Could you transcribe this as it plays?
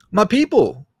My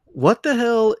people, what the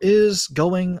hell is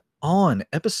going on?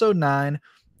 Episode 9,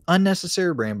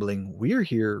 Unnecessary Rambling. We're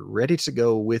here ready to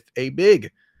go with a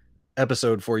big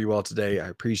episode for you all today. I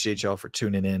appreciate y'all for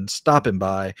tuning in, stopping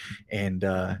by, and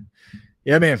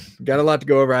yeah, man, got a lot to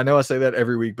go over. I know I say that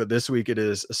every week, but this week it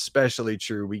is especially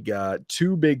true. We got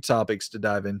two big topics to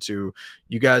dive into.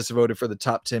 You guys voted for the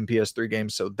top 10 PS3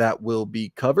 games, so that will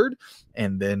be covered.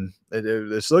 And then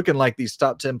it's looking like these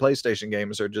top 10 PlayStation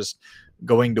games are just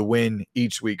going to win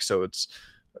each week. So it's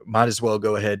might as well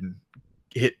go ahead and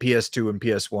hit PS2 and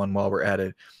PS1 while we're at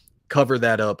it. Cover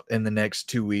that up in the next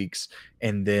 2 weeks,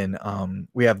 and then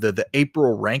we have the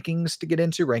April rankings to get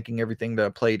into, ranking everything that I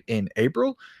played in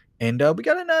April. And we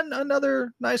got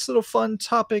another nice little fun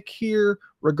topic here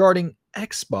regarding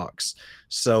Xbox.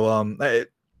 So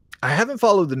I haven't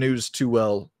followed the news too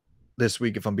well this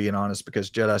week, if I'm being honest, because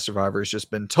Jedi Survivor has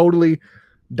just been totally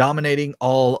dominating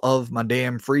all of my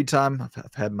damn free time.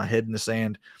 I've had my head in the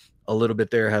sand a little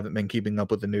bit there. I haven't been keeping up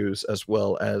with the news as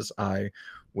well as I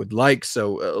would like.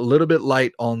 So a little bit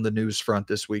light on the news front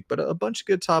this week, but a bunch of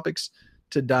good topics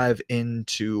to dive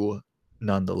into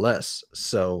nonetheless.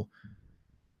 So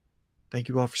thank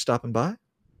you all for stopping by.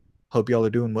 Hope y'all are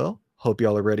doing well. Hope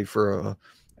y'all are ready for a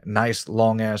nice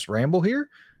long ass ramble here.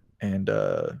 And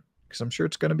because I'm sure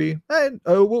it's going to be,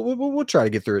 we'll try to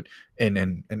get through it in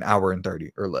an hour and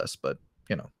 30 or less. But,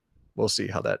 you know, we'll see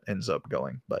how that ends up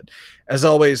going. But as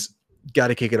always, got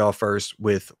to kick it off first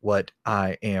with what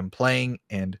I am playing,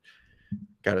 and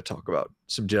got to talk about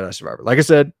some Jedi Survivor. Like I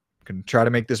said, I'm going to try to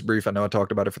make this brief. I know I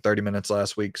talked about it for 30 minutes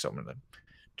last week, so I'm going to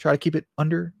try to keep it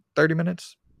under 30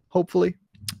 minutes, hopefully.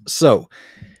 So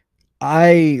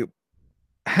I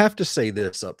have to say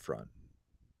this up front.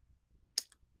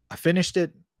 I finished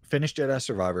Jedi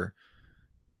Survivor,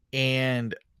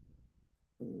 and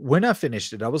when I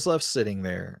finished it, I was left sitting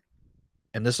there,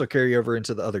 and this will carry over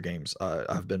into the other games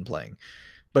I've been playing.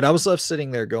 But I was left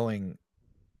sitting there going,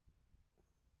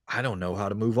 I don't know how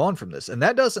to move on from this. And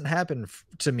that doesn't happen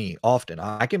to me often.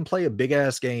 I can play a big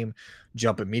ass game,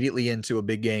 jump immediately into a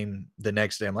big game the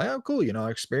next day. I'm like, oh, cool. You know,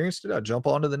 I experienced it. I jump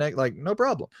onto the next, like, no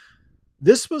problem.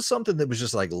 This was something that was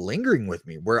just like lingering with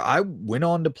me, where I went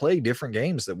on to play different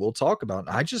games that we'll talk about.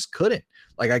 And I just couldn't,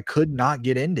 like, I could not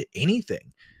get into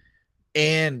anything.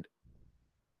 And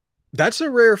that's a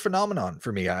rare phenomenon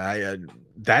for me. I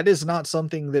that is not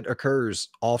something that occurs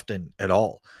often at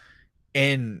all.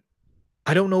 And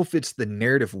I don't know if it's the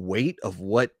narrative weight of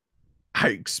what I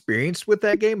experienced with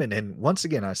that game. And once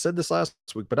again, I said this last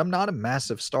week, but I'm not a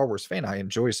massive Star Wars fan. I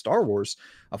enjoy Star Wars.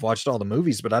 I've watched all the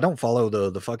movies, but I don't follow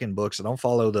the fucking books. I don't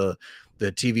follow the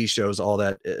TV shows all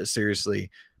that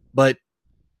seriously. But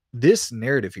this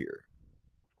narrative here,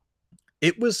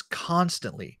 it was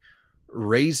constantly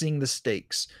raising the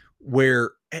stakes,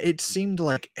 where it seemed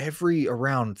like every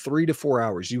around 3 to 4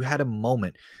 hours you had a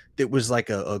moment that was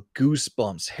like a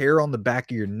goosebumps, hair on the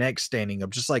back of your neck standing up,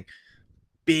 just like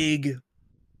big,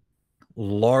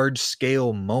 large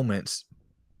scale moments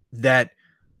that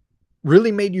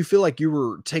really made you feel like you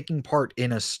were taking part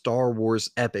in a Star Wars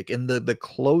epic. And the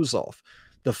close off,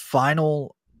 the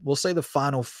final, we'll say the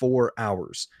final 4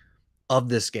 hours of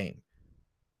this game,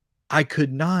 I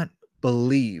could not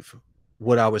believe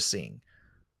what I was seeing.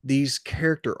 These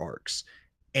character arcs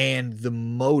and the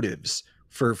motives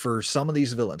for some of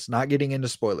these villains, not getting into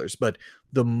spoilers, but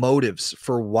the motives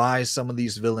for why some of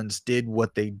these villains did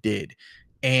what they did,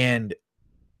 and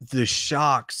the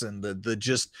shocks and the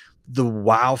just the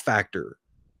wow factor.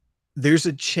 There's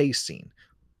a chase scene,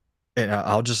 and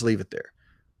I'll just leave it there.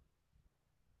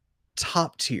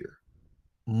 Top tier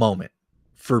moment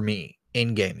for me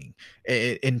in gaming,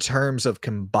 in terms of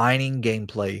combining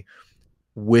gameplay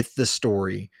with the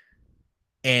story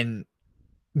and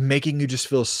making you just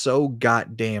feel so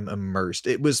goddamn immersed.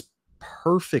 It was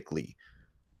perfectly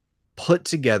put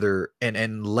together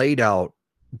and laid out,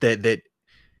 that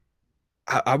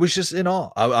I was just in awe.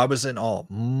 I was in awe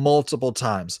multiple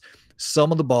times.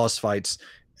 Some of the boss fights,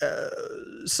 uh,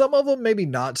 some of them maybe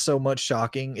not so much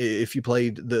shocking if you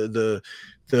played the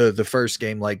first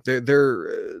game. Like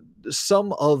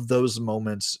some of those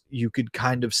moments you could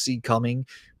kind of see coming,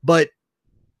 but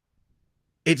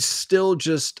it's still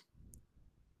just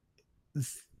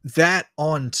that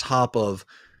on top of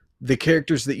the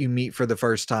characters that you meet for the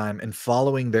first time and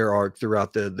following their arc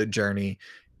throughout the journey,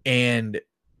 and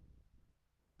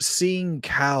seeing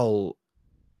Cal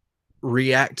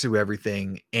react to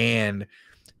everything and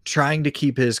trying to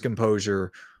keep his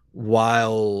composure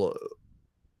while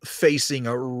facing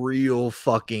a real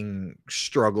fucking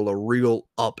struggle, a real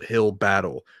uphill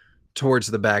battle towards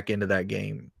the back end of that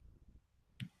game.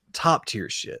 Top tier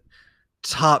shit.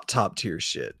 Top tier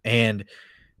shit. And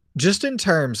Just in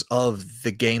terms of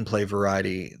the gameplay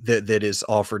variety that is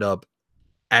offered up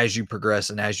as you progress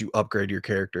and as you upgrade your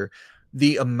character,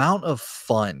 the amount of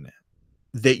fun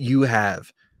that you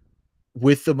have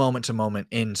with the moment to moment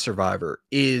in Survivor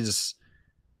is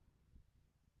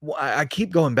I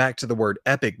keep going back to the word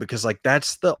epic because like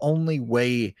that's the only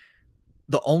word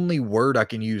I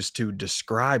can use to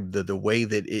describe the way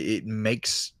that it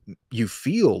makes you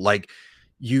feel. Like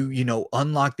you know,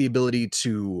 unlock the ability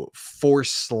to force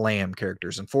slam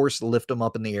characters and force lift them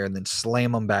up in the air and then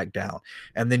slam them back down.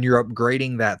 And then you're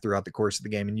upgrading that throughout the course of the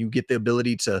game. And you get the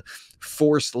ability to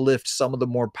force lift some of the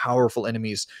more powerful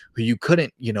enemies who you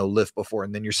couldn't, you know, lift before.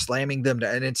 And then you're slamming them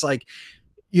down. And it's like,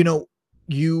 you know,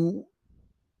 you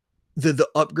the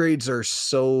upgrades are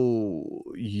so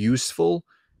useful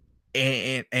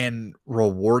and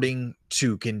rewarding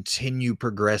to continue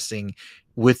progressing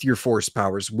with your force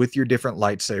powers, with your different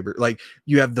lightsaber. Like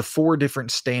you have the four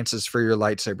different stances for your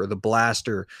lightsaber, the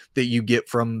blaster that you get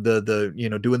from the you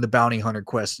know doing the bounty hunter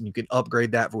quest, and you can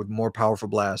upgrade that with more powerful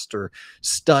blast or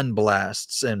stun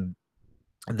blasts. And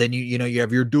then you know you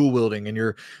have your dual wielding and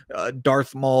your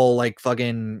Darth Maul like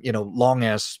fucking you know long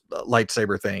ass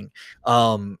lightsaber thing.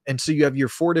 And so you have your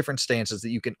four different stances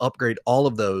that you can upgrade all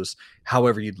of those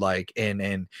however you'd like. And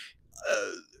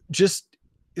uh, just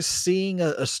seeing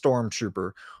a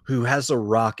stormtrooper who has a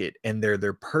rocket and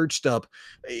they're perched up,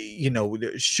 you know,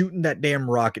 shooting that damn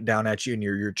rocket down at you, and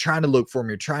you're trying to look for him,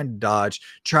 you're trying to dodge,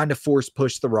 trying to force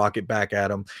push the rocket back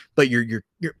at him, but you're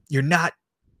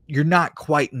not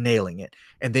quite nailing it.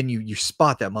 And then you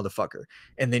spot that motherfucker,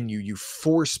 and then you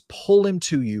force pull him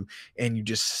to you, and you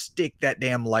just stick that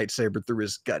damn lightsaber through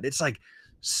his gut. It's like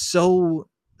so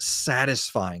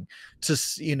satisfying to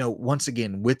you know, once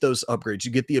again with those upgrades you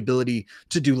get the ability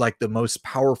to do like the most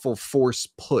powerful force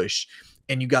push,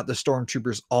 and you got the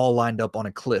stormtroopers all lined up on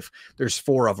a cliff. There's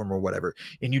four of them or whatever,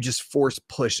 and you just force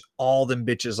push all them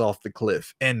bitches off the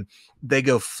cliff, and they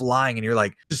go flying, and you're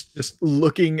like just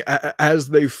looking as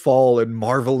they fall and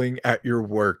marveling at your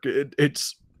work.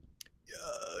 It's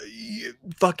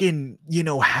fucking, you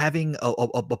know, having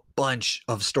a bunch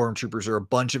of stormtroopers or a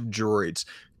bunch of droids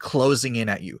closing in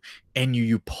at you, and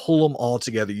you pull them all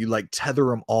together, you like tether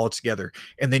them all together,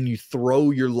 and then you throw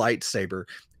your lightsaber,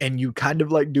 and you kind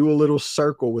of like do a little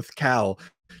circle with Cal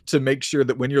to make sure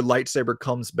that when your lightsaber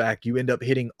comes back you end up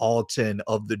hitting all 10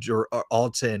 of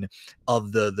all 10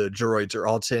 of the droids, or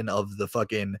all 10 of the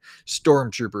fucking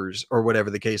stormtroopers, or whatever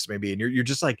the case may be. And you're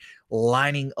just like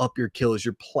lining up your kills,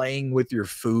 you're playing with your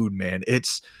food, man.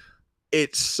 It's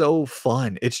so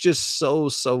fun. It's just so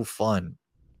fun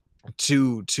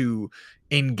to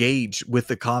engage with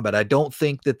the combat. I don't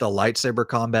think that the lightsaber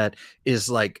combat is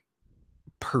like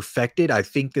perfected. I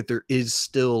think that there is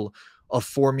still a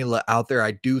formula out there.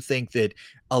 I do think that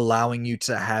allowing you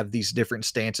to have these different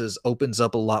stances opens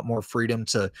up a lot more freedom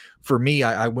to, for me,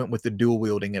 I went with the dual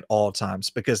wielding at all times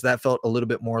because that felt a little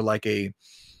bit more like a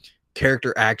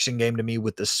character action game to me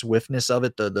with the swiftness of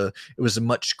it. It was a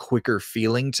much quicker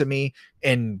feeling to me.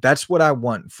 And that's what I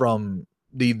want from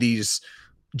these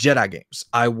Jedi games.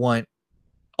 I want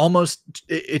almost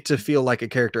it to feel like a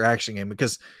character action game,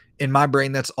 because in my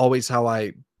brain that's always how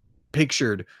I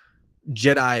pictured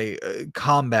Jedi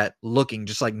combat looking,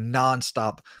 just like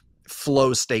nonstop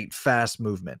flow state, fast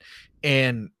movement.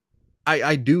 And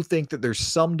I do think that there's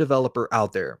some developer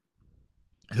out there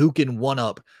who can one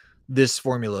up this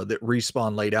formula that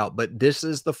Respawn laid out, but this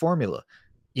is the formula.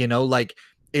 You know, like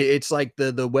it's like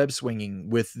the web swinging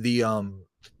with the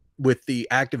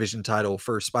Activision title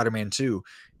for Spider-Man 2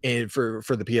 and for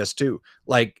the PS2.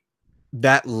 Like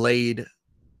that laid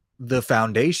the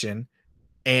foundation,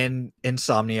 and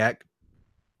Insomniac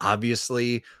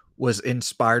obviously was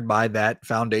inspired by that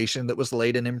foundation that was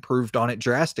laid and improved on it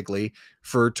drastically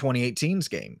for 2018's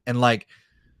game. And like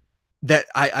that,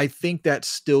 I think that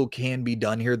still can be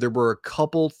done here. There were a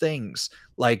couple things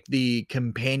like the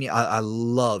companion. I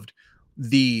loved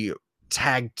the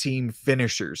tag team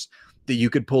finishers that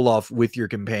you could pull off with your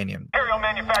companion,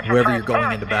 whoever you're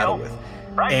going into battle with.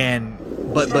 And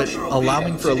but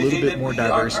allowing for a little bit more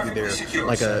diversity there,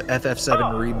 like a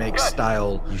FF7 remake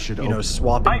style, you know,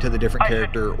 swapping to the different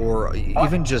character, or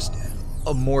even just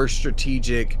a more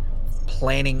strategic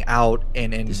planning out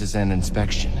and this is an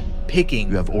inspection. Picking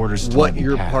you have orders to what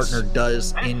your partner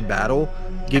does in battle,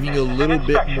 giving you a little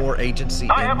bit more agency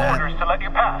in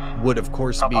that would of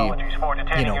course be,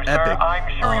 you know, epic.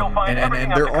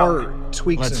 And there are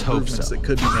tweaks and improvements that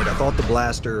could be made. I thought the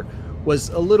blaster was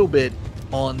a little bit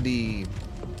on the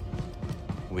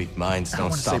weak minds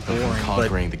don't stop them from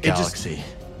conquering the galaxy.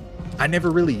 I never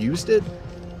really used it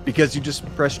because you just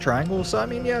press triangle. So I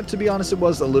mean, yeah, to be honest, it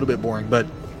was a little bit boring, but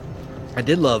I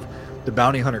did love the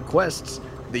bounty hunter quests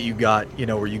that you got,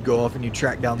 where you go off and you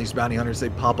track down these bounty hunters. They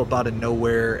pop up out of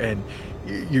nowhere, and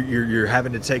you're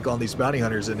having to take on these bounty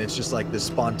hunters, and it's just like this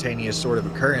spontaneous sort of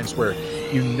occurrence where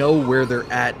you know where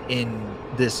they're at in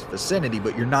this vicinity,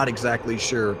 but you're not exactly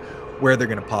sure where they're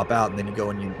going to pop out. And then you go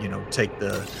and you take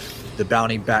the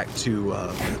bounty back to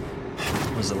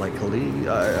was it like Kali?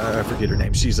 I forget her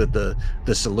name. She's at the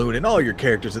saloon, and all your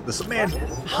characters at the man.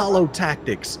 Hollow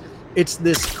Tactics. It's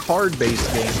this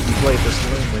card-based game that you play at the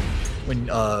saloon when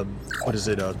what is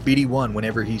it? BD1.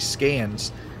 Whenever he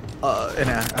scans, and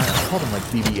I called him like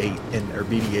BD8 or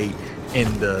BD8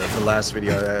 in the last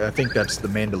video. I think that's the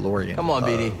Mandalorian. Come on,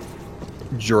 BD.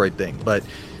 Droid thing, but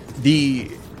you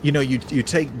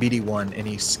take BD1 and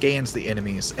he scans the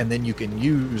enemies, and then you can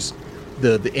use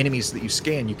the enemies that you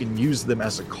scan, you can use them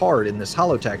as a card in this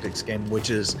Hollow Tactics game, which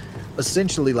is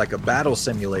essentially like a battle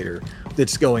simulator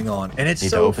that's going on, and it's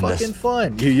so fucking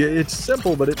fun. It's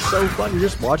simple, but it's so fun. You're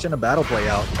just watching a battle play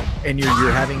out, and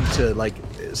you're having to, like,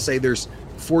 say there's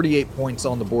 48 points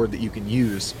on the board that you can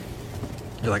use.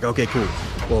 You're like, okay, cool.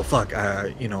 Well, fuck,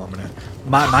 I'm gonna.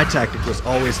 My tactic was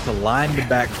always to line the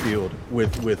backfield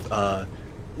with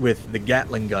the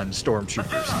Gatling gun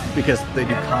stormtroopers, because they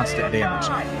do constant damage.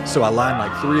 So I lined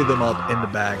like 3 of them up in the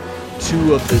back,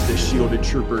 2 of the shielded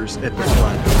troopers at the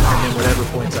front, and then whatever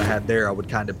points I had there, I would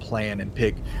kind of plan and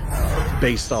pick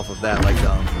based off of that. Like,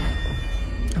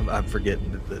 I'm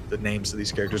forgetting the names of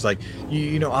these characters. Like,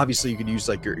 obviously you could use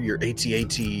like your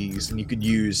AT-ATs, and you could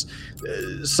use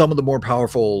some of the more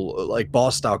powerful like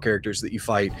boss style characters that you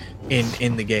fight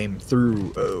in the game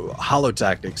through Hollow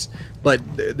Tactics. But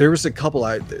there was a couple.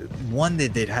 One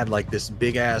that had like this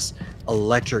big ass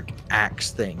electric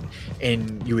axe thing,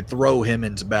 and you would throw him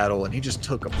into battle, and he just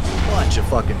took a bunch of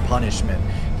fucking punishment.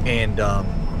 And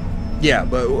yeah,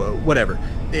 but whatever.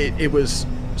 It was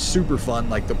super fun.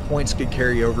 Like, the points could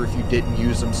carry over if you didn't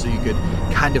use them, so you could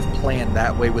kind of plan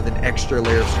that way with an extra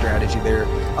layer of strategy there.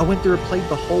 I went through and played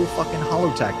the whole fucking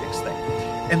Hollow Tactics thing,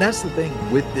 and that's the thing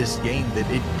with this game, that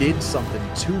it did something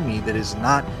to me that is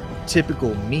not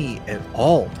typical me at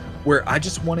all, where I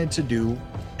just wanted to do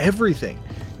everything.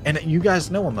 And you guys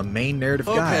know I'm a main narrative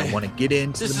guy. I want to get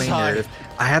into the main narrative.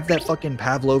 I have that fucking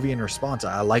Pavlovian response.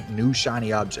 I like new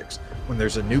shiny objects. When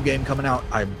there's a new game coming out,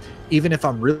 even if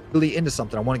I'm really into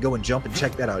something, I want to go and jump and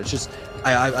check that out. It's just,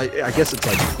 I guess it's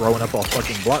like growing up off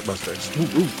fucking Blockbuster. It's,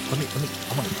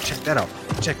 I'm gonna check that out.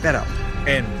 Check that out.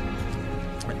 And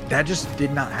that just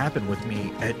did not happen with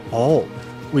me at all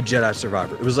with Jedi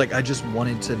Survivor. It was like I just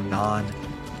wanted to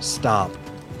non-stop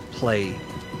play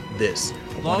this.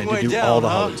 I wanted to do all the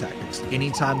Hollow Tactics.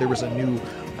 Anytime there was a new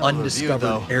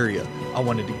undiscovered area, I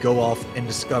wanted to go off and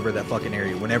discover that fucking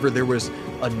area. Whenever there was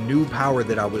a new power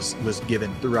that I was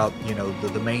given throughout,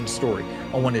 the main story,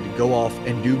 I wanted to go off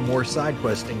and do more side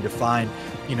questing to find,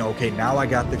 okay, now I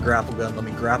got the grapple gun. Let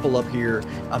me grapple up here.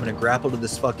 I'm going to grapple to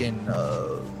this fucking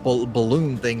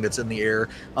balloon thing that's in the air.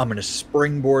 I'm going to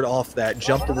springboard off that,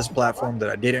 jump to this platform that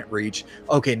I didn't reach.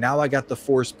 Okay, now I got the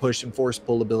force push and force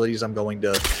pull abilities. I'm going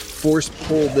to force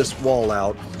pull this wall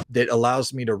out that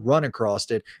allows me to run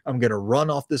across it. I'm going to run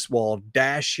off this wall,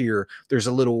 dash here. There's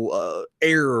a little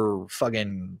air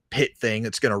fucking pit thing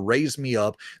that's going to raise me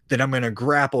up. Then I'm going to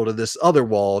grapple to this other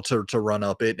wall to run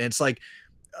up it. And it's like,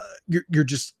 you're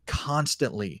just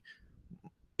constantly,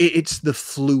 it's the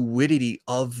fluidity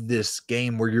of this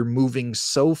game where you're moving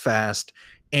so fast,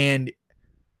 and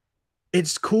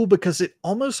it's cool because it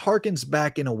almost harkens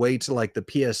back in a way to like the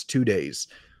PS2 days,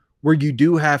 where you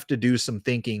do have to do some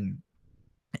thinking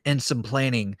and some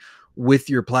planning with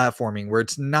your platforming, where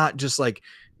it's not just like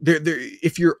there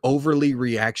if you're overly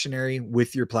reactionary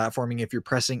with your platforming, if you're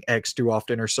pressing X too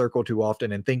often or circle too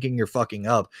often and thinking you're fucking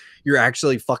up, you're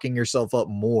actually fucking yourself up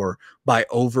more by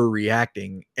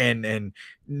overreacting and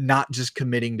not just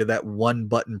committing to that one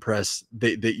button press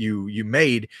that you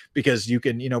made, because you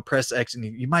can press X and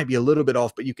you might be a little bit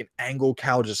off, but you can angle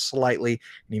cow just slightly,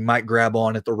 and you might grab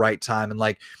on at the right time.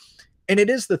 And it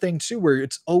is the thing too, where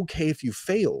it's okay if you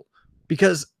fail,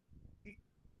 because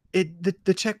the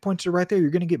checkpoints are right there. You're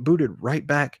going to get booted right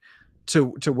back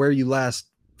to where you last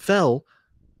fell,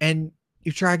 and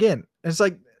you try again. And it's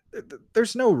like,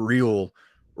 there's no real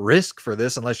risk for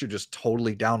this unless you're just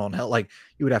totally down on health. Like,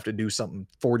 you would have to do something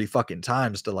 40 fucking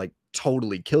times to like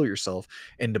totally kill yourself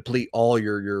and deplete all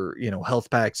your health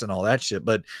packs and all that shit.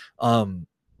 But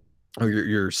or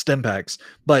your stim packs.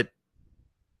 But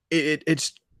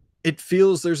it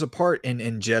feels, there's a part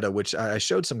in Jeddah, which I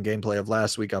showed some gameplay of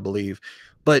last week, I believe,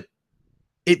 but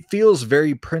it feels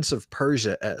very Prince of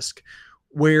Persia-esque,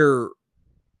 where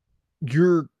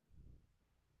you're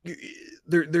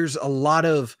there's a lot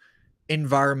of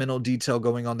environmental detail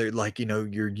going on there. Like,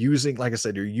 you're using, like I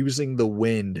said, you're using the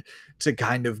wind to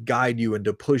kind of guide you and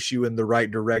to push you in the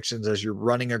right directions as you're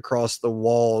running across the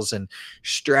walls and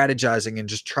strategizing and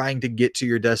just trying to get to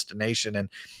your destination. And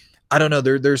I don't know,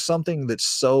 there's something that's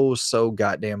so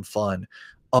goddamn fun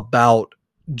about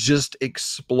just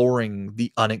exploring the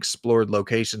unexplored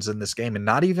locations in this game, and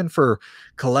not even for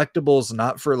collectibles,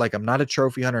 not for like, I'm not a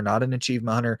trophy hunter, not an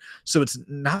achievement hunter, so it's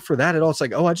not for that at all. It's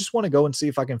like, oh, I just want to go and see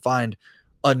if I can find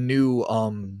a new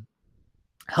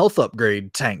health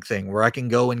upgrade tank thing where I can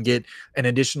go and get an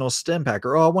additional stim pack,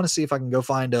 or oh, I want to see if I can go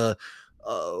find a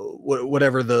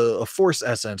whatever, the a force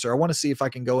essence, or I want to see if I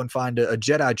can go and find a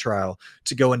Jedi trial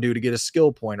to go and do to get a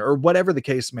skill point, or whatever the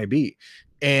case may be.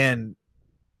 And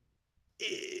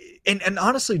and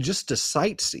honestly, just to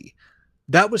sightsee,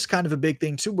 that was kind of a big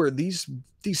thing too, where these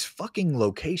fucking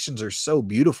locations are so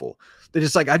beautiful that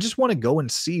it's like, I just want to go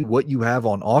and see what you have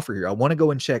on offer here. I want to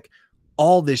go and check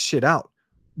all this shit out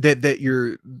that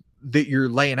you're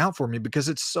laying out for me, because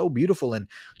it's so beautiful. And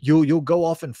you'll go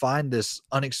off and find this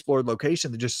unexplored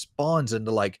location that just spawns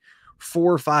into like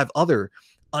 4 or 5 other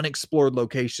unexplored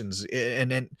locations.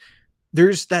 And then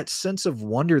there's that sense of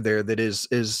wonder there that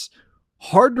is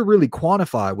hard to really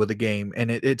quantify with a game, and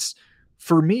it's,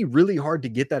 for me, really hard to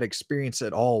get that experience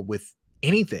at all with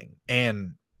anything.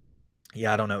 And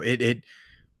yeah, I don't know, it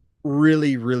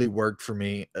really worked for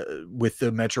me, with the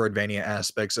Metroidvania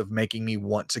aspects of making me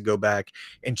want to go back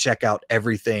and check out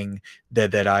everything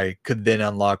that I could then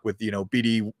unlock with,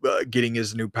 BD getting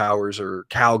his new powers, or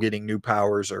Cal getting new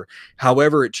powers, or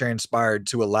however it transpired,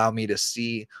 to allow me to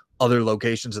see other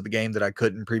locations of the game that I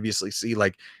couldn't previously see.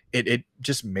 Like, it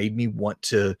just made me want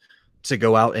to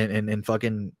go out and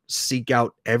fucking seek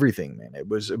out everything, man. It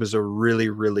was a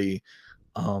really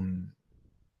um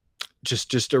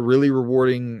just a really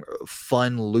rewarding,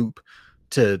 fun loop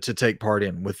to take part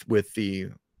in with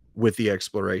the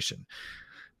exploration.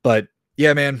 But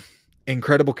yeah, man,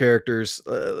 incredible characters.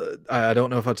 I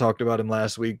don't know if I talked about him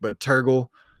last week, but Turgle,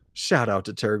 shout out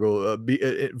to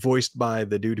Turgle, voiced by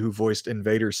the dude who voiced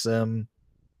Invader Sim.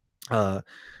 uh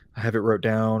I have it wrote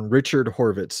down. Richard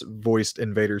Horvitz voiced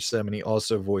Invader Sim, and he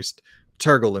also voiced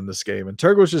Turgle in this game. And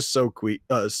Turgle's just so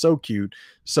cute,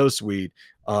 so sweet.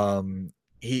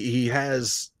 He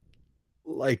has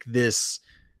like this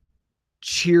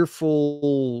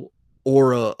cheerful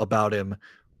aura about him,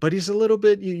 but he's a little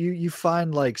bit, you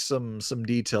find like some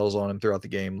details on him throughout the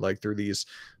game, like through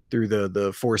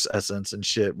the force essence and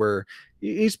shit, where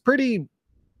he's pretty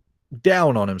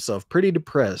down on himself, pretty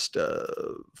depressed,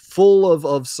 full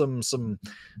of some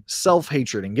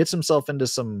self-hatred, and gets himself into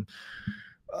some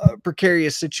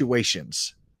precarious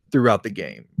situations throughout the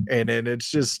game. And it's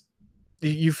just,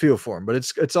 you feel for him, but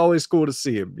it's always cool to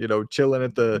see him, chilling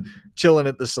at the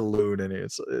saloon, and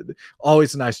it's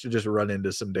always nice to just run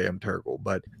into some damn Turgle.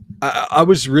 But I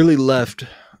was really left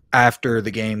after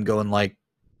the game going like,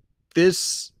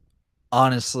 this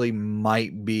honestly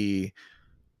might be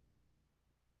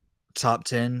top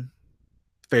 10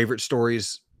 favorite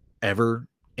stories ever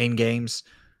in games.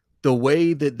 The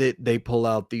way that they pull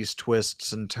out these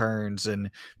twists and turns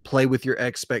and play with your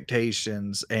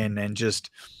expectations, and just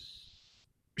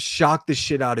shock the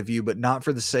shit out of you, but not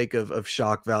for the sake of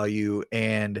shock value.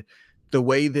 And the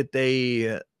way that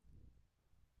they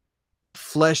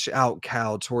flesh out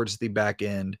Cal towards the back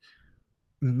end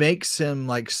makes him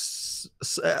like,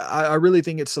 I really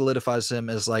think it solidifies him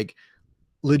as like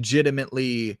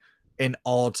legitimately an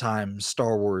all-time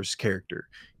Star Wars character,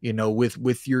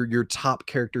 with your top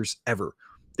characters ever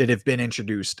that have been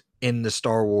introduced in the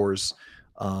Star Wars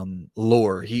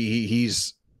lore.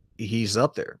 He's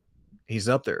up there. He's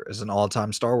up there as an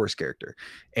all-time Star Wars character.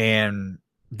 And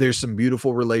there's some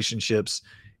beautiful relationships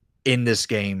in this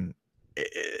game,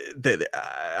 that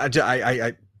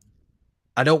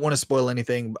I don't want to spoil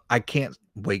anything, but I can't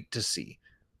wait to see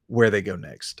where they go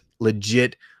next.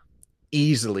 Legit,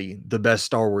 easily the best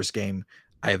Star Wars game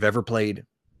I have ever played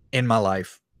in my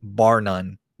life, bar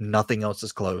none. Nothing else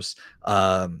is close.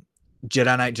 Jedi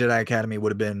Knight Jedi Academy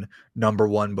would have been number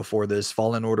one before this.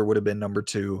 Fallen Order would have been number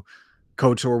two.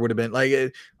 KOTOR would have been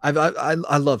like,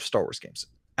 I love Star Wars games,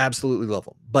 absolutely love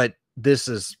them, but this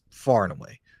is far and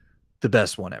away the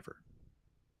best one ever,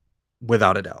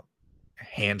 without a doubt,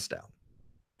 hands down.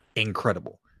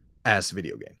 Incredible ass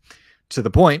video game, to the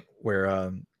point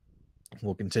where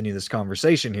we'll continue this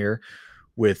conversation here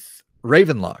with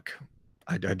Ravenlok.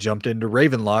 I jumped into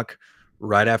Ravenlok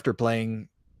right after playing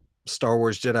Star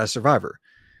Wars Jedi Survivor.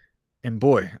 And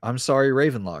boy, I'm sorry,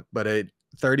 Ravenlok, but at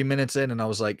 30 minutes in, and I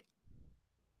was like,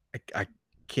 I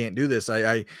can't do this.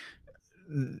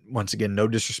 Once again, no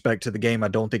disrespect to the game. I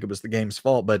don't think it was the game's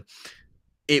fault, but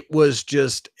it was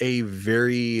just a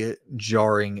very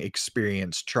jarring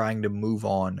experience trying to move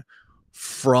on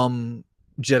from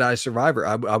Jedi Survivor.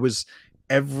 I was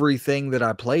everything that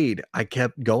I played, I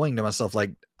kept going to myself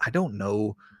like, I don't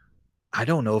know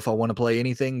if I want to play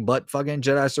anything but fucking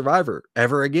Jedi Survivor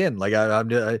ever again. Like I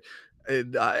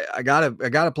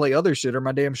gotta play other shit, or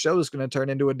my damn show is gonna turn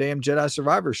into a damn Jedi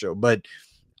Survivor show. But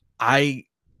I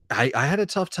I had a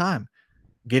tough time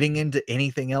getting into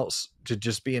anything else, to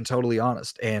just being totally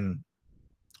honest. And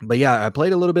but yeah, I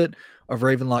played a little bit of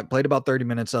Ravenlok, played about 30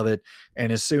 minutes of it,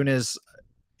 and as soon as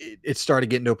it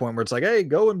started getting to a point where it's like, hey,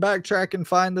 go and backtrack and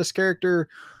find this character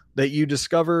that you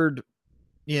discovered,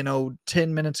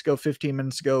 10 minutes ago, 15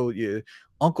 minutes ago,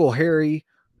 Uncle Harry,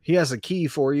 he has a key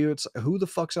for you. It's who the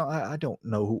fuck's I don't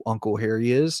know who Uncle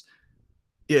Harry is.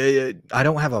 Yeah, I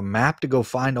don't have a map to go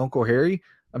find Uncle Harry.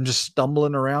 I'm just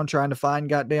stumbling around trying to find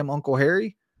goddamn Uncle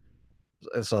Harry.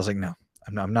 So I was like, no,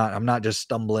 I'm not just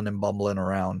stumbling and bumbling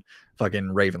around fucking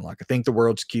Ravenlock. I think the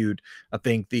world's cute. I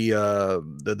think the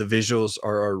visuals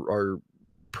are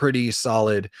pretty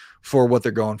solid for what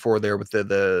they're going for there with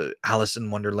the Alice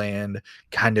in Wonderland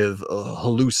kind of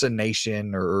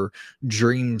hallucination or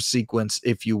dream sequence,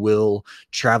 if you will,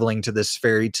 traveling to this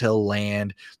fairy tale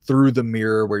land through the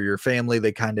mirror where your family,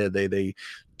 they kind of they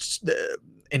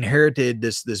inherited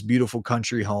this beautiful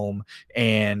country home,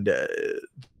 and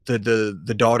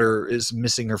the daughter is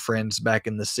missing her friends back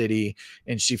in the city,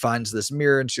 and she finds this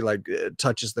mirror, and she like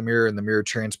touches the mirror, and the mirror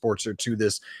transports her to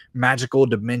this magical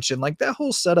dimension. Like that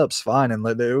whole setup's fine, and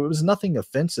there was nothing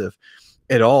offensive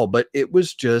at all, but it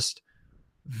was just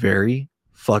very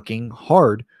fucking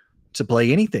hard to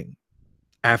play anything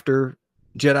after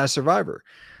Jedi Survivor.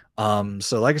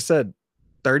 So like I said,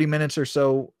 30 minutes or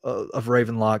so of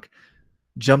Ravenlock,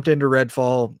 jumped into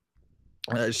Redfall.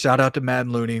 Shout out to Mad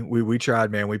and Looney. We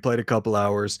tried, man. We played a couple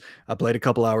hours. I played a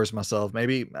couple hours myself.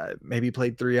 Maybe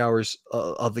played 3 hours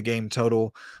of the game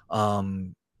total.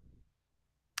 Um,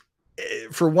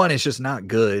 for one, it's just not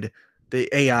good. The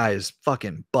AI is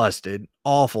fucking busted.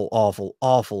 Awful, awful,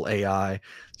 awful AI.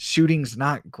 Shooting's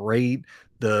not great.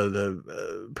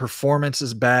 The performance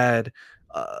is bad.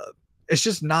 Uh, it's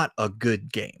just not a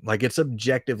good game. Like it's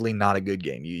objectively not a good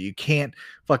game. You can't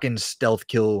fucking stealth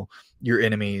kill your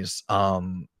enemies.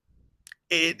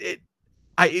 It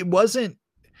wasn't,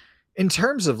 in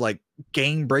terms of like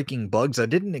game breaking bugs, I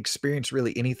didn't experience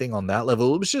really anything on that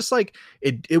level. It was just like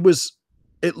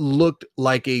it looked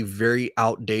like a very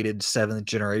outdated seventh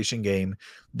generation game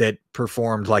that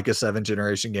performed like a seventh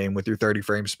generation game with your 30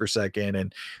 frames per second,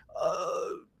 and uh,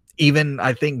 even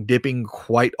I think dipping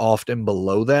quite often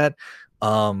below that.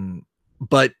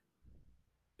 But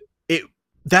it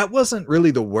that wasn't really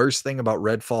the worst thing about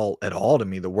Redfall at all to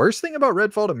me. The worst thing about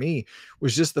Redfall to me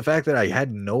was just the fact that I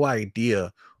had no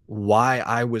idea why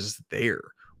I was there.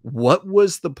 What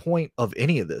was the point of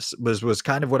any of this? Was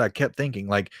kind of what I kept thinking.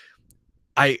 Like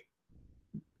I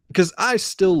because I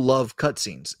still love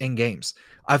cutscenes in games.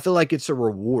 I feel like it's a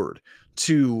reward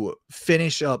to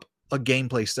finish up a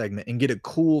gameplay segment and get a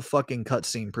cool fucking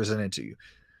cutscene presented to you.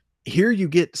 Here you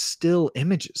get still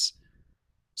images.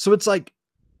 So it's like,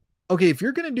 okay, if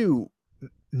you're gonna do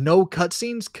no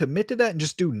cutscenes, commit to that and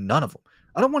just do none of them.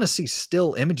 I don't want to see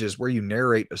still images where you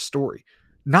narrate a story.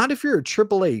 Not if you're a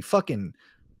AAA fucking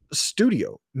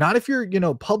studio. Not if you're,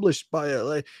 published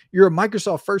by you're a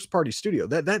Microsoft first party studio.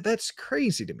 That's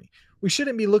crazy to me. We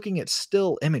shouldn't be looking at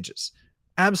still images.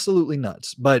 Absolutely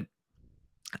nuts. But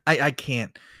I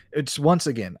can't. It's once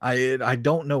again, I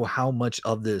don't know how much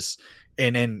of this,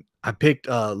 and I picked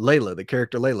Layla, the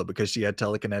character Layla, because she had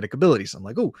telekinetic abilities. I'm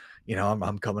like, oh,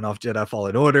 I'm coming off Jedi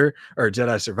Fallen Order or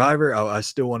Jedi Survivor. I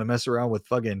still want to mess around with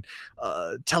fucking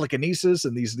telekinesis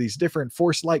and these different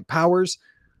force like powers.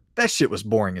 That shit was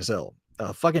boring as hell.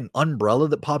 A fucking umbrella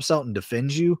that pops out and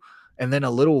defends you, and then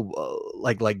a little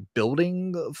like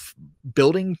building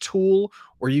tool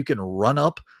where you can run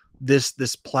up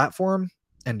this platform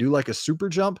and do like a super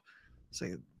jump.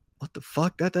 Say, what the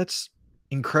fuck? That's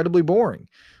incredibly boring.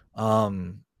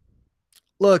 Um,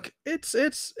 Look, it's.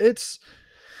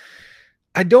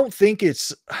 I don't think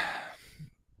it's,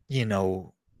 you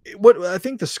know, what I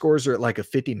think the scores are at like a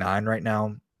 59 right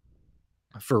now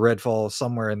for Redfall,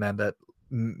 somewhere in that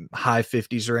high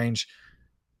 50s range.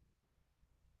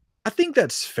 I think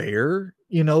that's fair.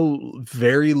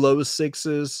 Very low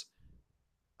sixes,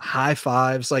 high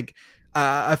fives. Like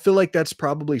I feel like that's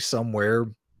probably somewhere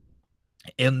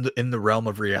in the realm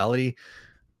of reality.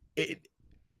 It,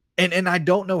 and I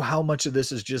don't know how much of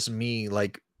this is just me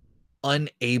like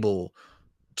unable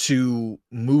to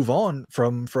move on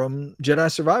from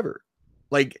Jedi Survivor.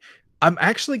 Like I'm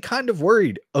actually kind of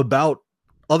worried about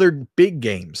other big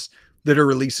games that are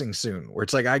releasing soon, where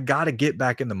it's like I gotta get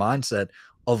back in the mindset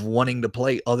of wanting to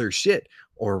play other shit,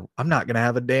 or I'm not gonna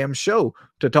have a damn show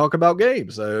to talk about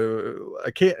games.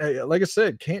 I can't, like I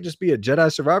said, can't just be a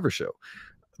Jedi Survivor show.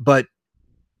 But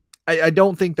I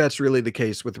don't think that's really the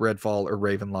case with Redfall or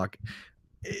Ravenlock.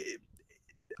 Eh,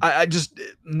 I just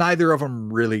neither of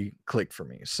them really click for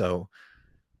me. So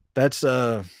that's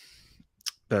that's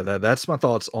my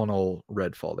thoughts on old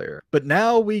Redfall there. But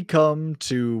now we come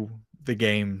to the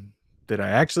game that I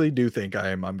actually do think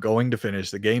I'm going to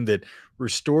finish, the game that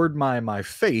restored my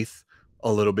faith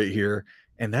a little bit here,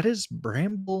 and that is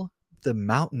Bramble the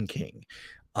Mountain King.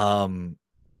 Um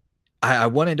I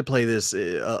wanted to play this,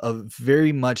 a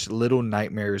very much Little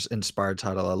Nightmares inspired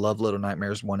title. I love Little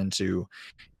Nightmares 1 and 2,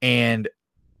 and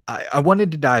I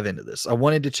wanted to dive into this. I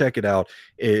wanted to check it out.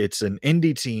 It's an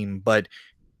indie team, but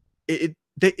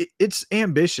it's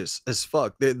ambitious as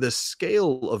fuck. The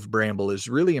scale of Bramble is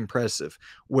really impressive,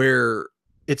 where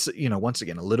it's, once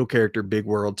again, a little character, big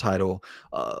world title,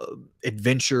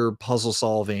 adventure, puzzle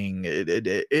solving.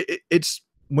 It's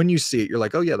when you see it, you're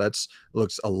like, oh yeah, that's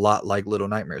looks a lot like Little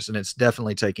Nightmares, and it's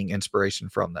definitely taking inspiration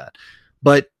from that.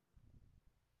 But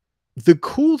the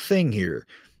cool thing here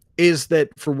is that,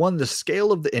 for one, the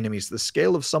scale of the enemies, the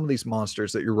scale of some of these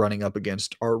monsters that you're running up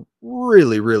against are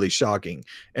really, really shocking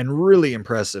and really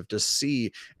impressive to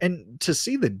see. And to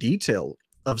see the detail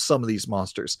of some of these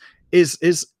monsters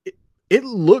it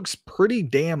looks pretty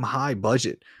damn high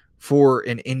budget for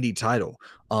an indie title.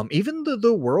 Even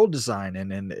the world design,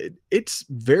 and it's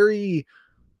very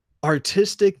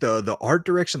artistic. The art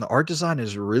direction, the art design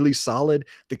is really solid.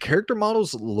 The character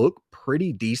models look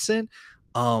pretty decent.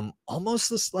 Almost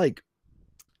this like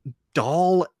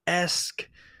doll-esque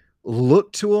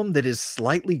look to them that is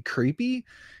slightly creepy.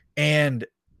 And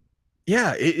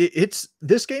yeah, it's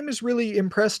this game has really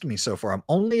impressed me so far. I'm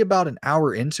only about an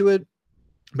hour into it,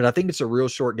 but I think it's a real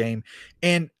short game.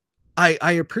 And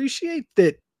I appreciate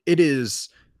that it is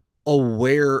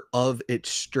aware of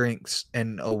its strengths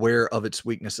and aware of its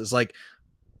weaknesses. Like,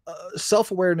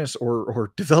 self-awareness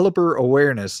or developer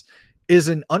awareness is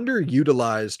an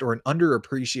underutilized or an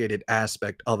underappreciated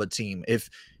aspect of a team. If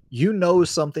you know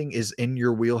something is in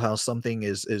your wheelhouse, something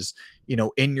is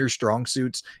in your strong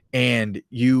suits, and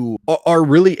you are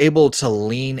really able to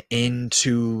lean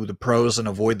into the pros and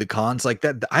avoid the cons like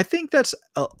that, I think that's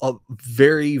a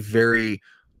very, very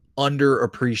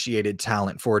underappreciated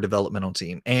talent for a developmental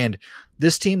team. And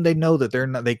this team, they know that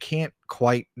they can't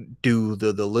quite do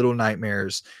the Little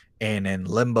Nightmares and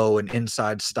Limbo and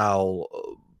Inside style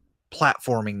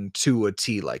platforming to a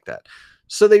T like that.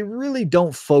 So they really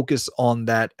don't focus on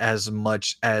that as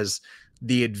much as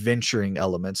the adventuring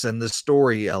elements and the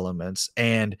story elements.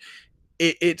 And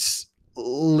it's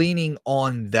leaning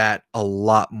on that a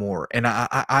lot more, and I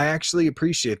actually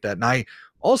appreciate that, and I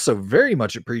also very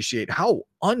much appreciate how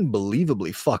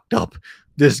unbelievably fucked up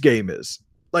this game is.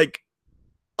 Like,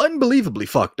 unbelievably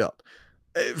fucked up.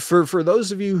 For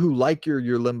those of you who like your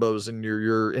Limbos and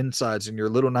your Insides and your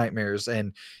Little Nightmares,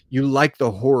 and you like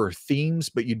the horror themes,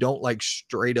 but you don't like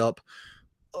straight up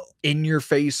in your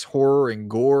face horror and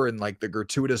gore and like the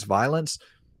gratuitous violence,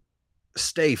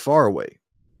 stay far away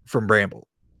from Bramble.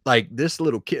 Like, this is a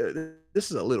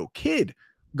little kid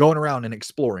going around and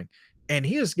exploring, and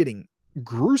he is getting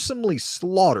gruesomely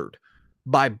slaughtered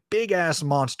by big ass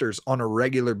monsters on a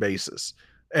regular basis.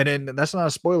 And then that's not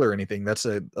a spoiler or anything. That's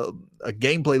a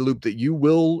gameplay loop that you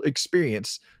will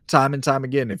experience time and time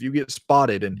again. If you get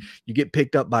spotted and you get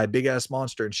picked up by a big ass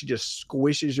monster and she just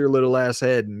squishes your little ass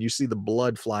head and you see the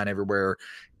blood flying everywhere,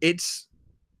 it's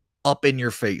up in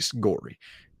your face gory.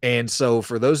 And so,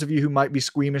 for those of you who might be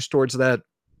squeamish towards that,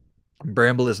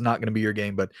 Bramble is not going to be your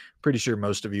game, but pretty sure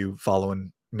most of you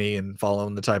following me and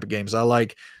following the type of games I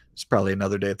like, it's probably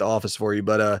another day at the office for you.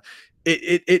 But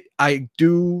I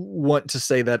do want to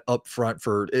say that up front,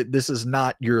 this is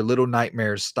not your Little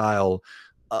Nightmares style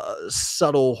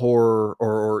subtle horror,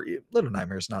 or Little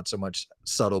Nightmares not so much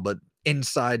subtle, but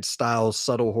Inside style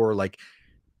subtle horror. Like,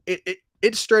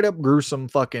 it's straight up gruesome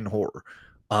fucking horror.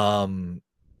 Um,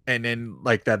 and then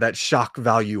like that shock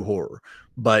value horror.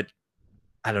 But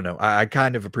I don't know. I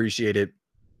kind of appreciate it.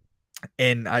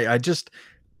 And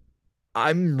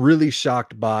I'm really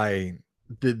shocked by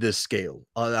the scale.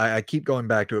 I keep going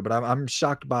back to it, but I'm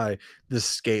shocked by the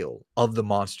scale of the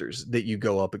monsters that you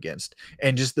go up against,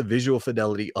 and just the visual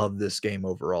fidelity of this game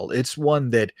overall. It's one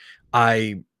that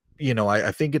I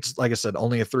think it's, like I said,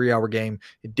 only a 3-hour game.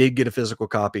 It did get a physical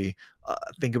copy. I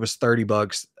think it was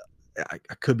 $30. I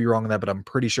could be wrong on that, but I'm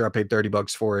pretty sure I paid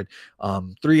 $30 for it.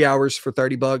 3 hours for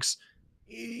 $30.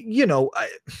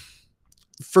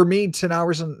 For me, 10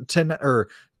 hours and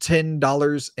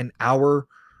 $10 an hour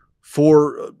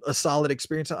for a solid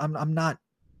experience, I'm not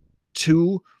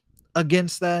too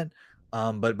against that.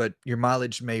 But your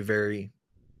mileage may vary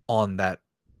on that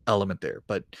element there.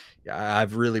 But yeah,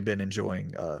 I've really been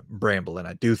enjoying Bramble, and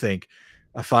I do think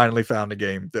I finally found a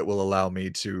game that will allow me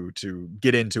to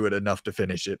get into it enough to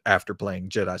finish it after playing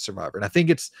Jedi Survivor. And I think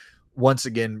it's once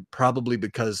again probably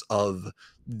because of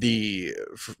the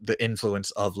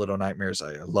influence of Little Nightmares.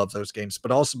 I love those games,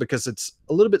 but also because it's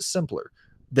a little bit simpler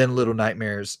than Little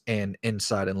Nightmares and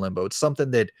Inside and Limbo. It's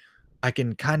something that I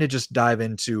can kind of just dive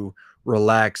into,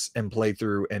 relax, and play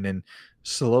through, and then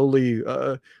slowly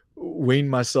wean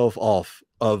myself off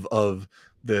of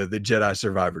the Jedi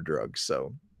Survivor drugs.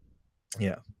 So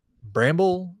yeah.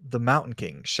 Bramble the Mountain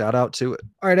King. Shout out to it.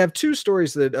 All right, I have two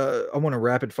stories that I want to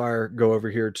rapid fire go over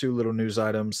here. Two little news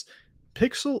items.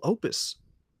 Pixel Opus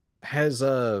has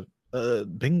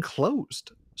been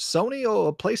closed. Sony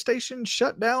or PlayStation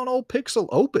shut down old Pixel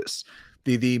Opus,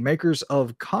 the makers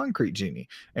of Concrete Genie,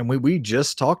 and we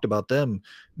just talked about them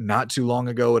not too long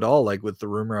ago at all. Like with the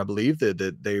rumor, I believe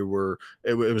that they were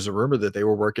it was a rumor that they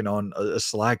were working on a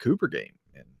Sly Cooper game,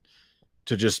 and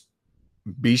to just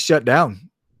be shut down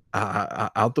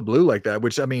out the blue like that.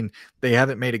 Which I mean, they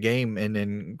haven't made a game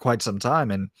in quite some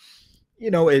time, and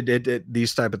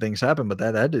these type of things happen, but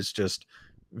that is just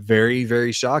very,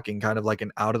 very shocking, kind of like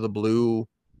an out of the blue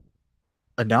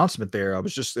announcement there. I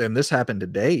was just and this happened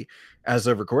today as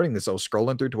of recording this. I was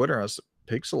scrolling through Twitter. I was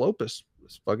Pixel Opus,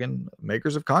 this fucking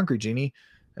makers of Concrete Genie,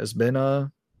 has been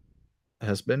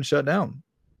shut down.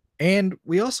 And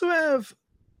we also have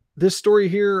this story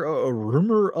here, a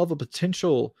rumor of a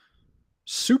potential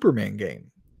Superman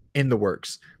game in the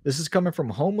works. This is coming from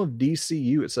Home of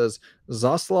DCU. It says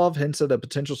Zaslav hints at a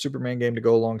potential Superman game to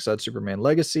go alongside Superman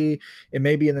Legacy. It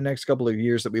may be in the next couple of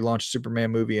years that we launch a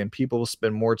Superman movie and people will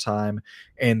spend more time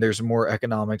and there's more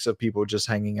economics of people just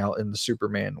hanging out in the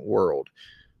Superman world.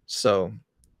 So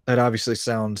that obviously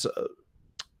sounds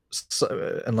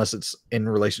unless it's in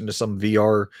relation to some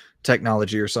VR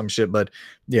technology or some shit. But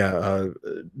yeah,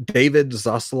 David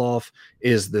Zaslav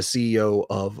is the CEO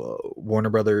of Warner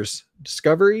Brothers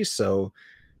Discovery. So,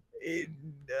 it,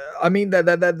 I mean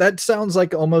that sounds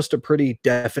like almost a pretty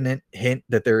definite hint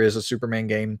that there is a Superman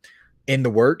game in the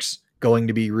works. Going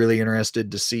to be really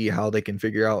interested to see how they can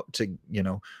figure out to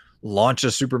launch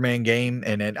a Superman game,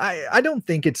 and I don't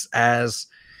think it's as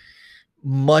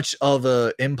much of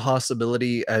a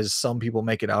impossibility as some people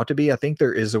make it out to be. I think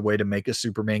there is a way to make a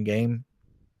Superman game.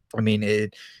 I mean,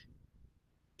 it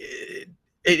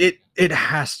it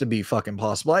has to be fucking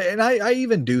possible. I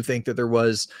even do think that there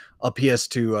was a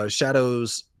PS2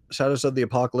 Shadows of the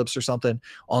Apocalypse or something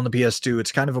on the PS2.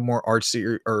 It's kind of a more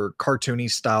artsy or cartoony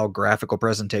style graphical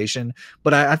presentation,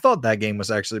 but I thought that game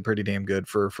was actually pretty damn good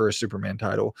for a Superman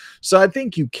title. So I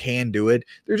think you can do it.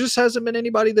 There just hasn't been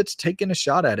anybody that's taken a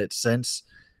shot at it since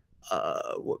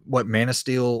what Man of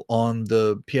Steel on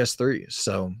the PS3.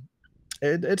 So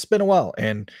it's been a while,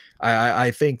 and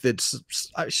I think that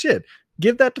shit.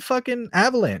 Give that to fucking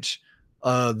Avalanche,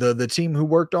 the team who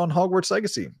worked on Hogwarts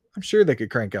Legacy. I'm sure they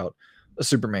could crank out a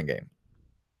Superman game.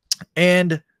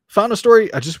 And final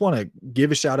story, I just want to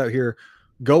give a shout out here.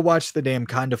 Go watch the damn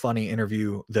Kinda Funny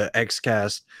interview, the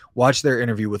Xcast. Watch their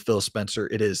interview with Phil Spencer.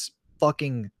 It is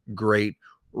fucking great.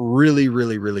 Really,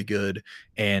 really, really good.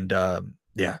 And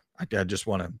yeah, I just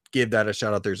want to give that a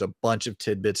shout out. There's a bunch of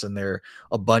tidbits in there,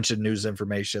 a bunch of news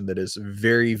information that is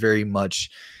very, very much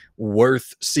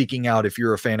worth seeking out if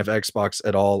you're a fan of Xbox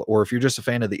at all, or if you're just a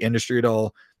fan of the industry at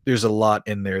all. There's a lot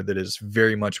in there that is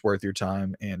very much worth your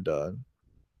time. And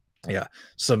yeah,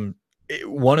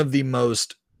 one of the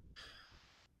most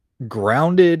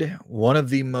grounded, one of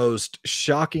the most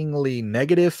shockingly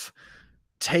negative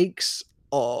takes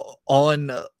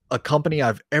on a company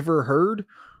I've ever heard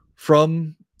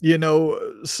from,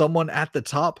 someone at the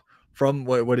top from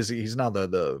what is he? He's now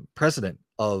the president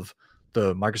of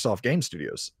the Microsoft Game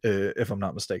Studios, if I'm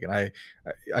not mistaken.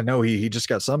 I know he just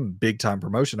got some big time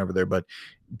promotion over there, but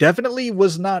definitely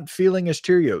was not feeling his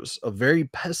Cheerios. A very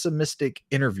pessimistic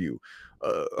interview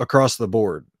across the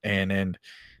board, and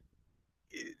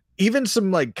even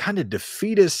some like kind of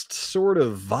defeatist sort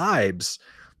of vibes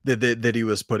that he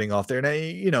was putting off there.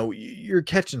 And you're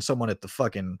catching someone at the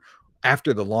fucking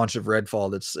after the launch of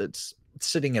Redfall it's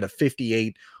sitting at a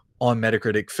 58 on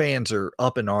Metacritic. Fans are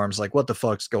up in arms, like what the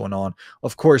fuck's going on?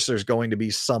 Of course, there's going to be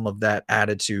some of that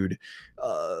attitude.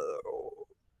 Uh,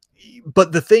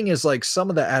 but the thing is, like, some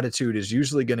of the attitude is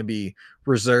usually going to be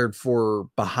reserved for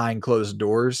behind closed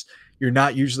doors. you're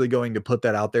not usually going to put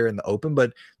that out there in the open,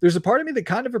 but there's a part of me that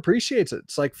kind of appreciates it.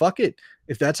 It's like, fuck it.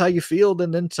 If that's how you feel,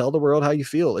 then tell the world how you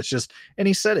feel. It's just, and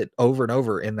he said it over and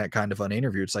over in that kind of fun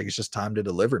interview. It's like, it's just time to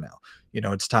deliver now.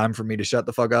 It's time for me to shut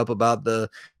the fuck up about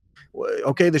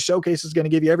okay, the showcase is going to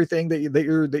give you everything that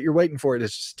you're waiting for.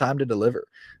 It's just time to deliver.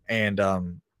 And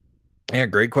yeah,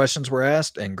 great questions were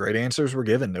asked and great answers were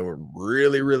given. They were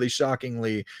really, really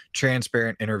shockingly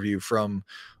transparent interview from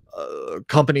a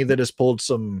company that has pulled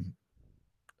some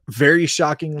very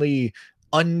shockingly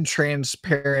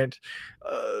untransparent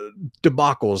uh,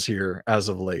 debacles here as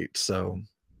of late. So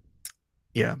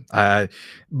yeah,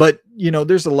 but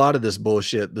there's a lot of this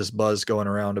bullshit, this buzz going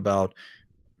around about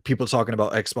people talking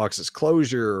about Xbox's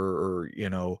closure, or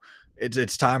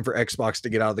it's time for Xbox to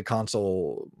get out of the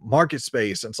console market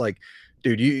space. And it's like,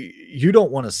 dude, you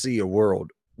don't want to see a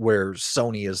world where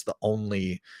Sony is the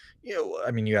only,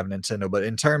 I mean, you have Nintendo, but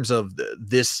in terms of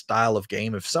this style of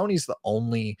game, if Sony's the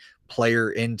only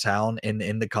player in town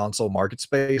in the console market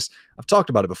space, I've talked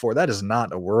about it before. That is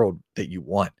not a world that you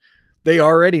want. They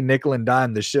already nickel and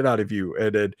dime the shit out of you,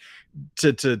 and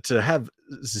to have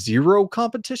zero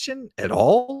competition at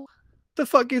all, the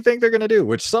fuck you think they're gonna do?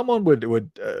 Which someone would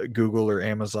Google or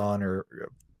Amazon or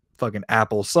fucking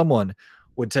Apple, someone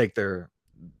would take their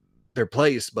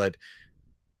place. But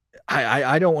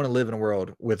I don't want to live in a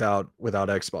world without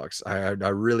Xbox. I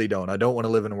really don't. I don't want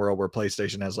to live in a world where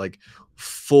PlayStation has like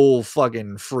full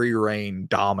fucking free reign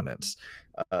dominance.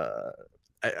 Uh,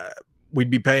 we'd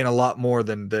be paying a lot more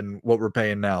than what we're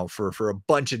paying now for a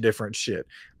bunch of different shit.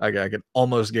 I can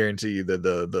almost guarantee you that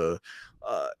the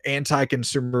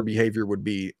anti-consumer behavior would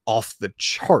be off the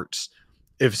charts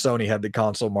if Sony had the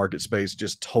console market space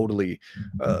just totally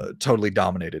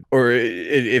dominated, or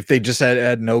if they just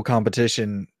had no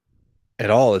competition at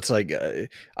all. It's like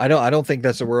I don't think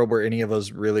that's a world where any of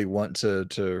us really want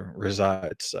to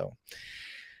reside. So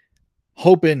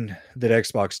hoping that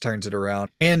Xbox turns it around.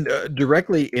 And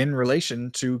directly in relation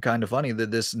to kind of funny,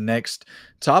 that this next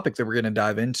topic that we're going to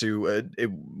dive into, it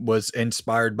was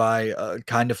inspired by a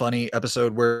kind of funny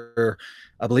episode where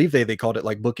I believe they called it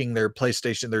like booking their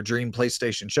dream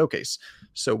PlayStation showcase.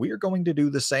 So we are going to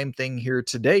do the same thing here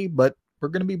today, but we're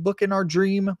going to be booking our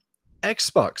dream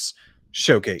Xbox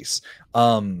showcase.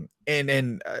 I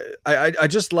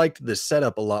just liked the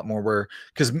setup a lot more, where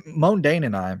because Mondane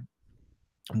and I,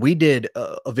 we did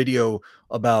a video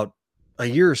about a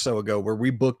year or so ago where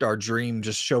we booked our dream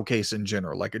just showcase in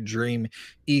general, like a dream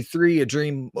E3, a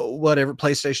dream whatever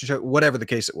PlayStation show, whatever the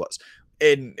case it was.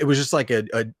 And it was just like a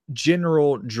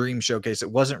general dream showcase.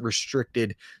 It wasn't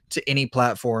restricted to any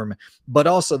platform, but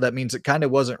also that means it kind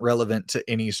of wasn't relevant to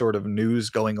any sort of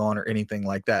news going on or anything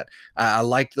like that. I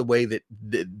liked the way that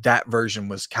that version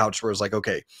was couched, where it was like,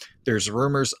 okay, there's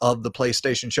rumors of the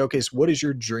PlayStation showcase. What is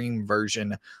your dream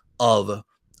version of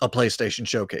a PlayStation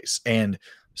showcase? And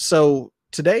so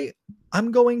today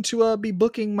I'm going to be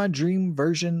booking my dream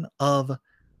version of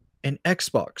an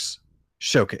Xbox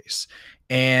showcase.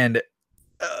 And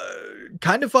uh,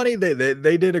 kind of funny,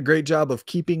 they did a great job of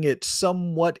keeping it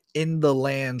somewhat in the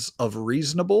lands of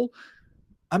reasonable.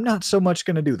 I'm not so much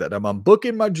going to do that. I'm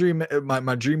booking my dream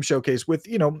my dream showcase with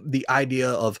the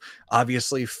idea of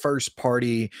obviously first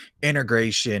party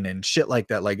integration and shit like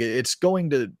that. Like it's going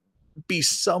to be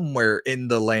somewhere in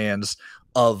the lands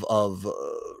of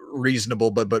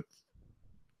reasonable, but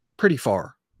pretty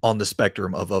far on the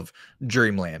spectrum of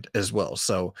dreamland as well.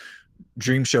 So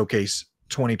Dream Showcase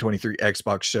 2023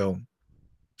 Xbox show,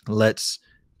 let's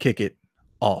kick it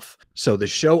off. So the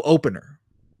show opener,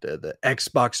 the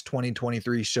Xbox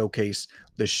 2023 showcase,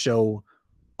 the show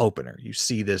opener, you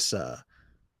see this the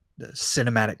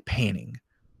cinematic panning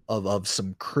of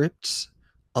some crypts,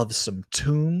 of some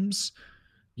tombs.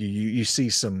 You see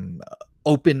some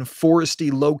open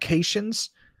foresty locations,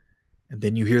 and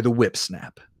then you hear the whip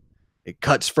snap. It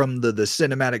cuts from the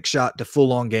cinematic shot to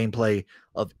full on gameplay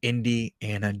of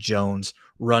Indiana Jones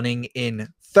running in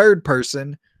third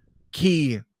person.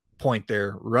 Key point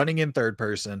there, running in third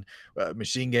person.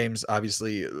 Machine Games,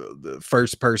 obviously, the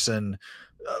first person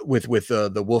with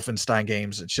the Wolfenstein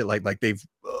games and shit, like they've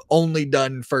only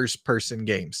done first person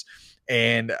games.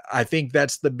 And I think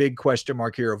that's the big question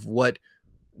mark here of what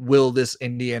will this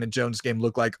Indiana Jones game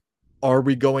look like? Are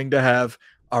we going to have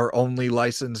our only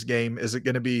licensed game? Is it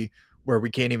going to be where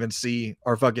we can't even see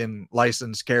our fucking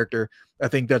licensed character? I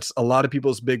think that's a lot of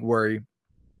people's big worry.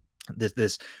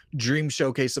 This dream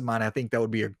showcase of mine, I think that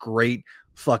would be a great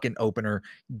fucking opener.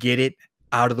 Get it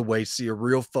out of the way. See a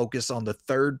real focus on the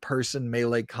third person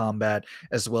melee combat,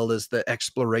 as well as the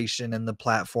exploration and the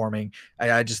platforming.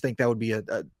 I just think that would be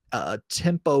a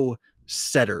tempo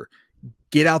setter.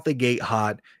 Get out the gate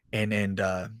hot, and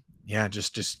yeah,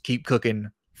 just keep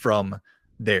cooking from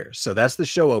there. So that's the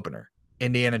show opener,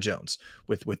 Indiana Jones,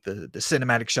 with the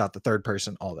cinematic shot, the third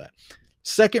person, all that.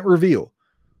 Second reveal,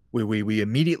 we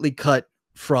immediately cut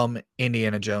from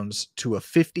Indiana Jones to a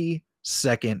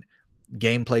 50-second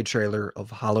gameplay trailer of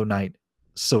Hollow Knight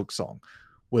Silk Song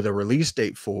with a release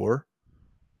date for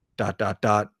dot dot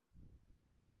dot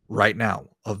right now,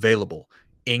 available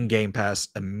in Game Pass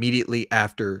immediately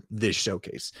after this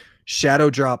showcase. Shadow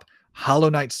Drop, Hollow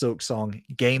Knight Silk Song,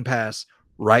 Game Pass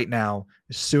right now.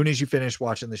 As soon as you finish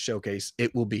watching the showcase,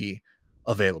 it will be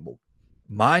available.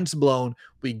 Mind's blown.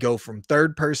 We go from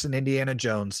third person Indiana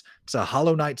Jones to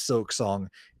Hollow Knight Silk Song.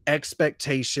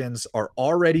 Expectations are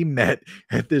already met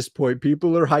at this point.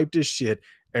 People are hyped as shit,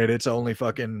 and it's only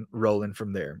fucking rolling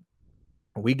from there.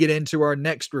 We get into our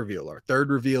next reveal, our third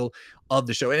reveal of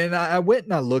the show. And I went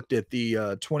and I looked at the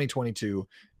 2022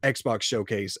 Xbox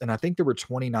showcase, and I think there were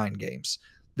 29 games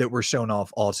that were shown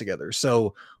off altogether.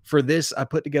 So for this, I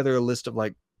put together a list of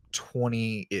like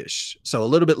 20-ish. So a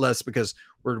little bit less because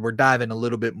we're diving a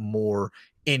little bit more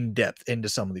in depth into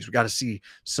some of these. We got to see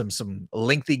some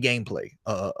lengthy gameplay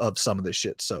of some of this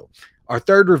shit. So our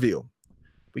third reveal,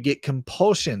 we get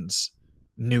Compulsion's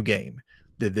new game.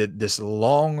 This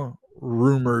long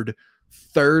rumored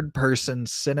third person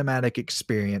cinematic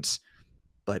experience,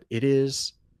 but it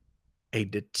is a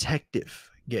detective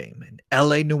game, an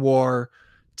LA noir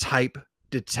type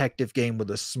detective game with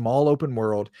a small open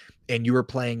world, and you are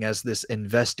playing as this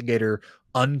investigator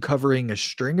uncovering a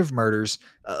string of murders.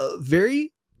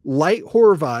 Very light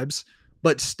horror vibes,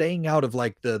 but staying out of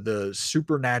like the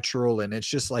supernatural, and it's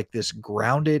just like this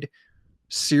grounded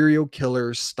serial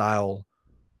killer style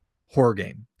horror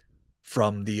game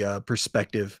from the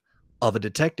perspective of a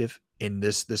detective in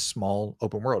this small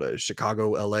open world,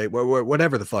 Chicago, LA,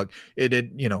 whatever the fuck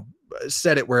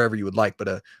set it wherever you would like, but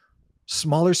a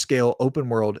smaller scale open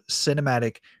world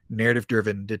cinematic narrative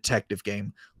driven detective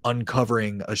game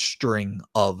uncovering a string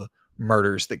of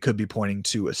murders that could be pointing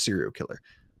to a serial killer.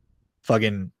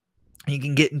 Fucking, you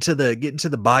can get into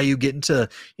the bayou, get into,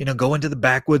 go into the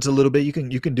backwoods a little bit. You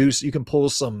can pull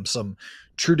some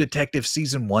True Detective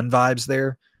season 1 vibes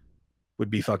there. Would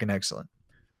be fucking excellent.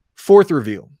 Fourth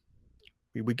reveal.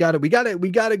 We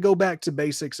gotta go back to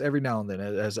basics every now and then.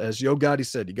 As Yo Gotti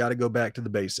said, you gotta go back to the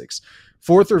basics.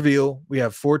 Fourth reveal, we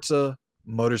have Forza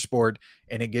Motorsport,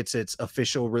 and it gets its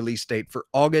official release date for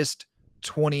August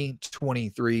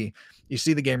 2023. You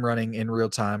see the game running in real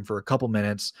time for a couple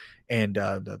minutes, and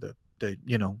the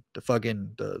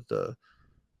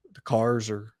cars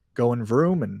are going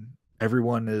vroom, and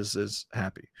everyone is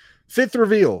happy. Fifth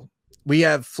reveal, we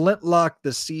have Flintlock,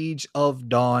 The Siege of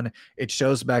Dawn. It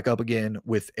shows back up again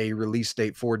with a release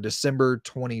date for December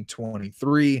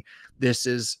 2023. This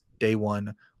is day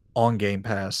one on Game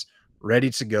Pass, ready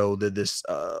to go. This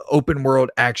open world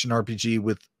action RPG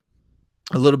with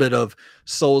a little bit of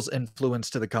Souls influence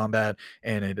to the combat,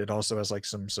 and it also has like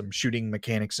some shooting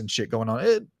mechanics and shit going on.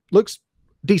 It looks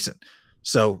decent.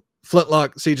 So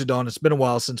Flintlock, Siege of Dawn, it's been a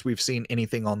while since we've seen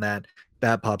anything on that.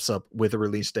 That pops up with a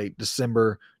release date,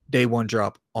 December, day one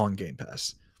drop on Game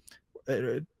Pass.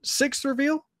 Sixth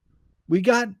reveal, we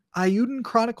got Ayuden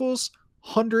Chronicles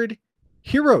 100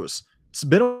 Heroes. It's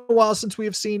been a while since we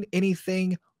have seen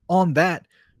anything on that.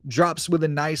 Drops with a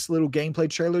nice little gameplay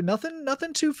trailer.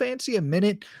 Nothing too fancy. A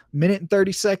minute and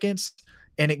 30 seconds.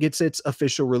 And it gets its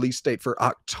official release date for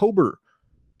October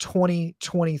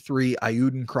 2023.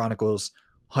 Ayuden Chronicles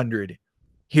 100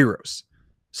 Heroes.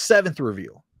 Seventh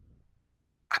reveal.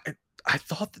 I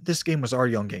thought that this game was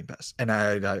already on Game Pass, and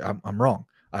I'm wrong.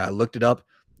 I looked it up.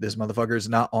 This motherfucker is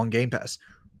not on Game Pass.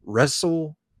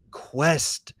 Wrestle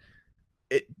Quest,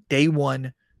 day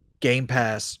one, Game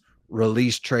Pass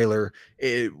release trailer.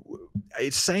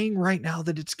 It's saying right now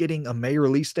that it's getting a May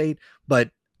release date, but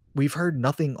we've heard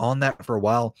nothing on that for a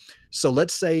while. So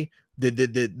let's say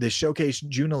the showcase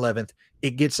June 11th,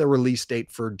 it gets a release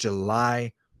date for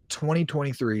July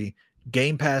 2023.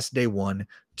 Game Pass day one,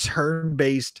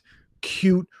 turn-based,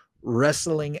 cute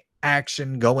wrestling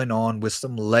action going on with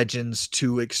some legends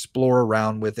to explore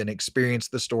around with and experience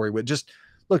the story with. Just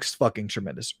looks fucking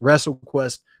tremendous.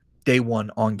 WrestleQuest day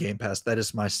one on Game Pass. That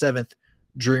is my seventh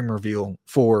dream reveal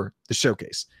for the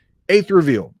showcase. Eighth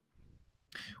reveal,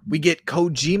 we get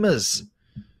Kojima's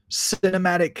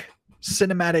cinematic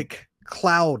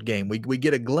cloud game. We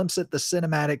get a glimpse at the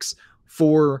cinematics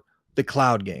for the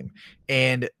cloud game,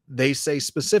 and they say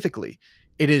specifically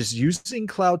it is using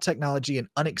cloud technology in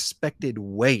unexpected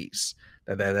ways.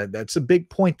 That's a big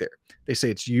point there. They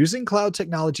say it's using cloud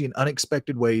technology in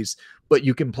unexpected ways, but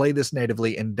you can play this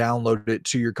natively and download it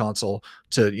to your console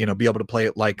to, be able to play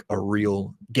it like a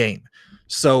real game.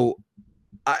 So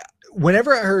I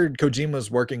whenever I heard Kojima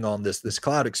was working on this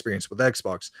cloud experience with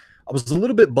Xbox, I was a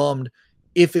little bit bummed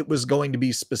if it was going to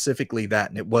be specifically that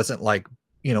and it wasn't like,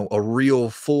 a real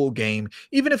full game,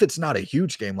 even if it's not a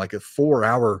huge game, like a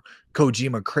 4-hour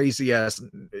Kojima crazy ass,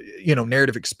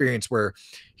 narrative experience where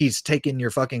he's taking your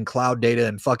fucking cloud data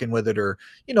and fucking with it, or,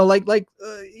 you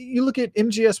look at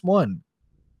MGS1,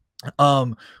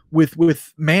 um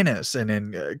with Manus,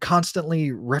 and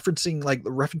constantly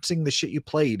referencing the shit you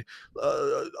played.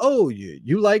 Oh,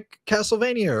 you like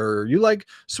Castlevania, or you like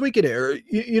Suikoden,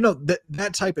 or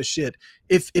that type of shit.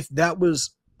 If that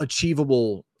was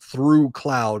achievable through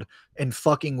cloud and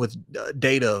fucking with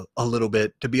data a little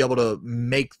bit to be able to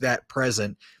make that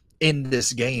present in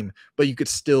this game, but you could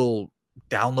still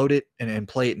download it and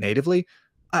play it natively,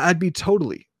 I'd be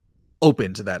totally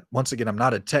open to that. Once again, I'm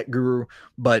not a tech guru,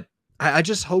 but I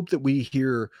just hope that we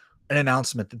hear an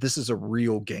announcement that this is a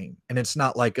real game and it's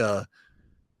not like a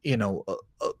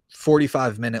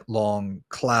 45-minute long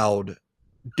cloud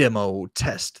demo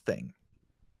test thing.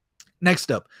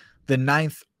 Next up, the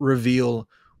ninth reveal,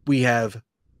 we have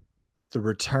the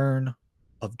return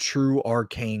of true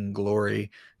arcane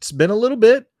glory. It's been a little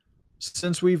bit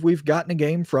since we've gotten a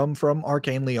game from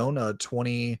Arcane Leon.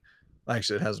 20,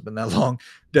 actually it hasn't been that long.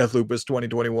 Deathloop was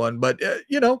 2021, but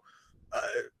uh,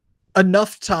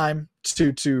 enough time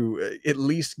to at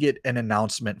least get an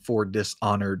announcement for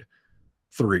Dishonored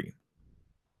 3.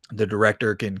 The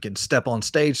director can step on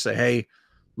stage, say, "Hey,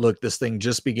 look, this thing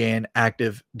just began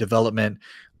active development."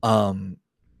 And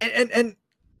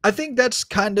I think that's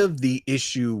kind of the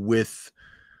issue with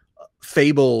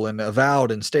Fable and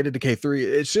Avowed and State of Decay 3.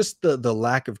 It's just the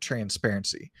lack of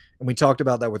transparency. And we talked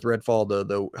about that with Redfall,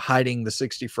 the hiding the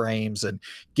 60 frames and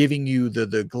giving you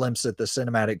the glimpse at the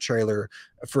cinematic trailer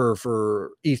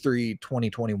for E3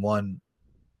 2021.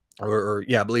 Or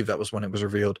yeah, I believe that was when it was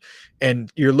revealed.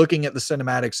 And you're looking at the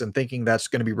cinematics and thinking that's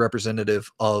going to be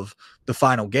representative of the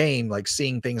final game, like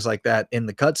seeing things like that in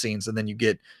the cutscenes, and then you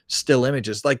get still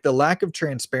images. Like, the lack of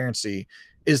transparency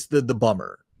is the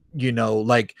bummer.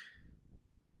 Like,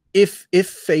 if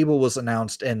Fable was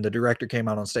announced and the director came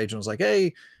out on stage and was like,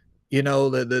 "Hey,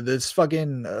 this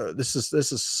fucking this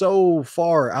is so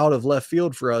far out of left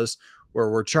field for us, where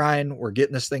we're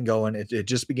getting this thing going. It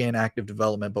just began active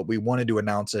development, but we wanted to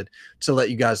announce it to let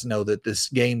you guys know that this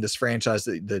game, this franchise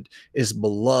that is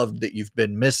beloved, that you've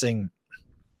been missing,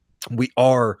 we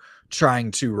are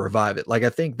trying to revive it." Like, I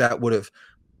think that would have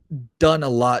done a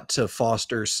lot to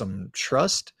foster some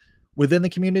trust within the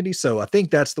community. So I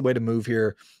think that's the way to move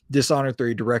here. Dishonored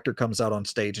 3 director comes out on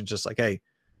stage and just like, "Hey,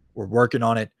 we're working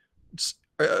on it.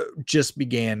 Just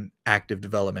began active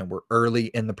development. We're early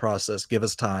in the process. Give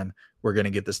us time. We're going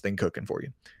to get this thing cooking for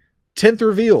you." 10th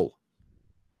reveal.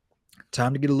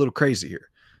 Time to get a little crazy here.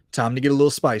 Time to get a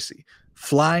little spicy.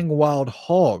 Flying Wild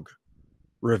Hog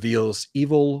reveals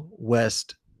Evil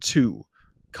West 2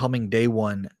 coming day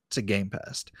one to Game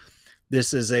Pass.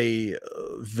 This is a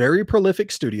very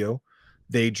prolific studio.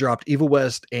 They dropped Evil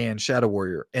West and Shadow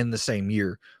Warrior in the same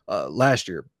year, last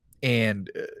year. And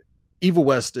Evil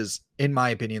West is, in my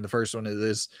opinion, the first one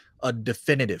is a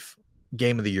definitive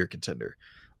Game of the Year contender.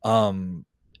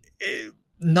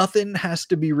 Nothing has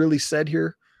to be really said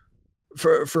here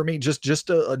for me. Just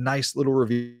a nice little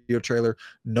review trailer,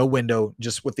 no window,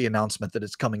 just with the announcement that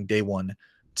it's coming day one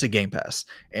to Game Pass.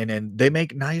 And then they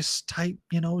make nice type,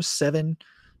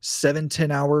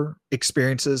 7-10 hour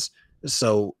experiences.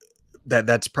 So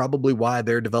that's probably why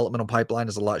their developmental pipeline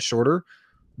is a lot shorter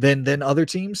than other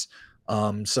teams.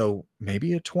 So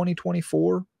maybe a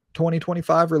 2024,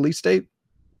 2025 release date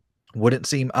wouldn't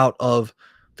seem out of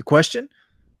the question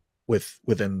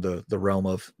within the realm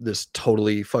of this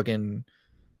totally fucking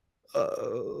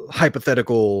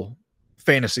hypothetical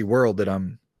fantasy world that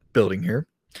I'm building here.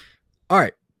 All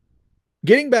right,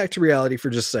 getting back to reality for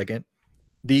just a second.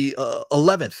 The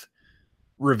 11th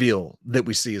reveal that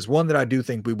we see is one that I do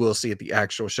think we will see at the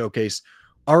actual showcase.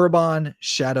 Arabon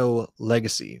Shadow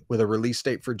Legacy, with a release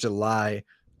date for July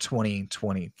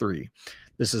 2023.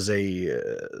 This is a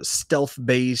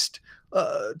stealth-based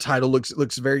title.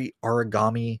 Looks very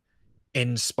Origami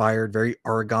inspired, very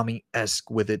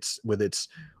Origami-esque with its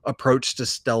approach to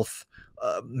stealth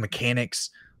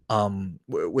mechanics,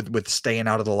 with staying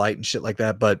out of the light and shit like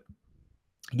that. But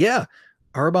yeah,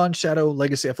 Arbon Shadow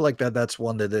Legacy, I feel like that's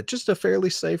one that just a fairly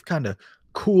safe kind of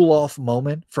cool off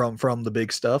moment from the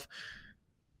big stuff.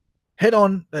 Head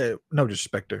on, no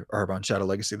disrespect to Arbon Shadow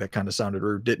Legacy, that kind of sounded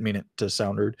rude. Didn't mean it to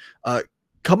sound rude.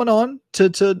 Coming on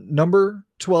to number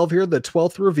 12 here, the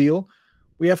 12th reveal,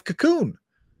 we have Cocoon.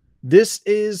 This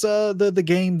is the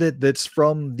game that's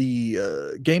from the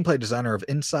gameplay designer of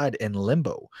Inside and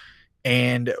Limbo.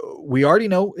 And we already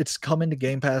know it's coming to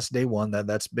Game Pass day one.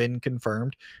 That's been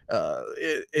confirmed.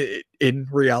 In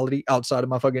reality, outside of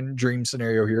my fucking dream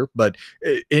scenario here, but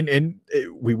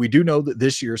we do know that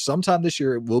this year, sometime this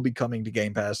year, it will be coming to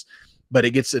Game Pass. But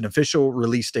it gets an official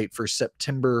release date for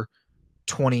September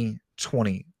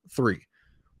 2023.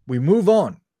 We move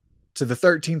on to the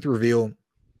 13th reveal.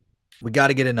 We got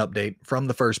to get an update from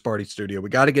the first party studio. We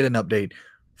got to get an update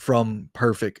from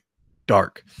Perfect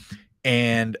Dark.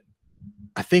 And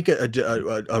I think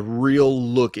a real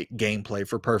look at gameplay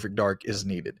for Perfect Dark is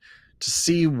needed to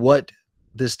see what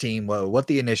this team, what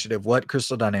the initiative, what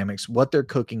Crystal Dynamics, what they're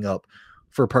cooking up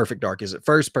for Perfect Dark. Is it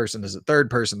first person? Is it third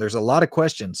person? There's a lot of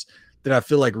questions that I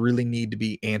feel like really need to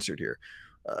be answered here.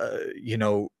 You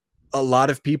know, a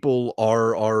lot of people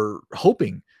are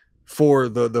hoping for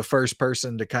the first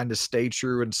person to kind of stay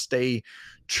true and stay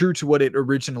true to what it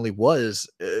originally was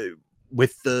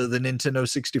with the Nintendo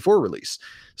 64 release.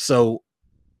 So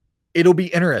it'll be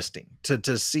interesting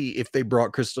to see if they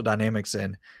brought Crystal Dynamics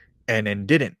in and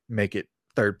didn't make it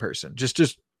third person.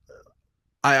 Just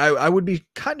I would be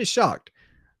kind of shocked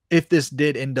if this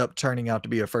did end up turning out to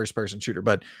be a first person shooter.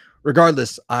 But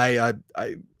regardless, I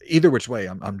either which way,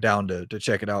 I'm down to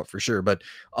check it out for sure. But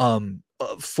a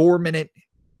 4-minute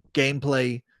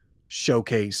gameplay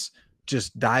showcase,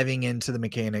 just diving into the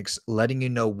mechanics, letting you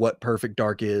know what Perfect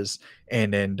Dark is,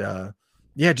 and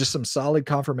yeah, just some solid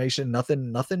confirmation.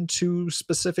 Nothing too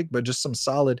specific, but just some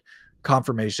solid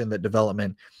confirmation that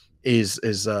development is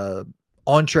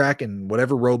on track, and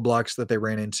whatever roadblocks that they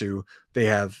ran into, they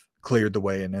have cleared the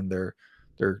way, and then they're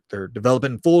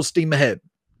developing full steam ahead.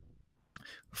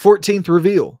 14th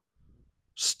reveal,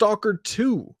 Stalker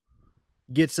 2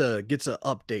 gets a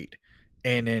update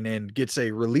and gets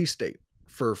a release date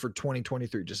for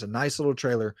 2023. Just a nice little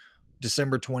trailer,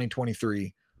 December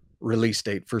 2023 release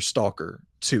date for Stalker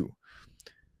 2.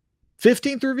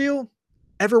 15th reveal,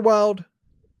 Everwild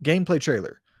gameplay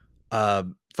trailer.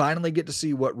 Finally get to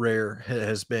see what Rare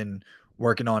has been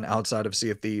working on outside of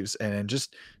Sea of Thieves, and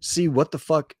just see what the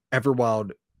fuck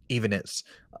Everwild even is.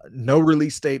 No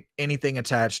release date, anything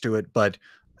attached to it, but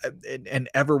an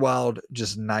Everwild,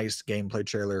 just nice gameplay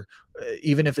trailer,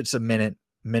 even if it's a minute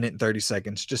and 30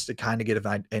 seconds, just to kind of get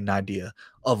an idea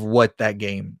of what that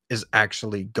game is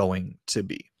actually going to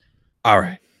be. All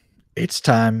right, it's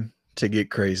time to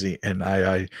get crazy, and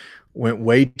I went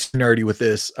way too nerdy with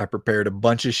this. I prepared a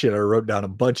bunch of shit. I wrote down a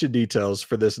bunch of details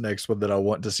for this next one that I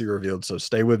want to see revealed, so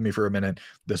stay with me for a minute.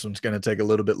 This one's going to take a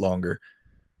little bit longer.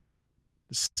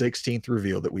 The 16th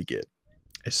reveal that we get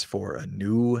is for a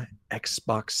new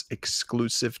Xbox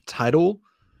exclusive title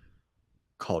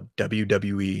called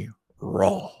WWE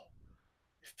Raw.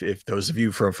 If those of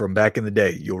you from back in the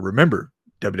day, you'll remember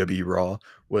WWE Raw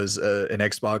was an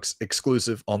Xbox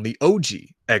exclusive on the OG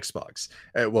Xbox.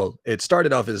 Well, it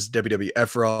started off as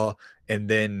WWF Raw and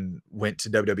then went to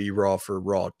WWE Raw for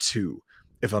Raw 2,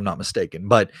 if I'm not mistaken.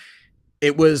 But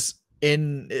it was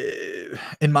in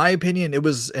my opinion, it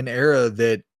was an era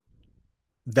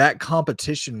that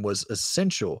competition was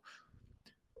essential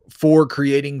for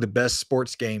creating the best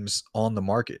sports games on the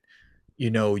market. You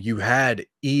know, you had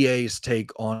EA's take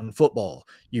on football,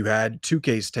 you had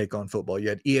 2K's take on football, you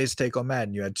had EA's take on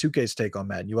Madden, you had 2K's take on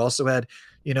Madden. You also had,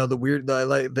 you know, the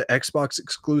Xbox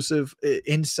exclusive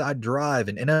Inside Drive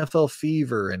and NFL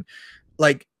Fever, and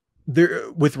like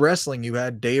there with wrestling, you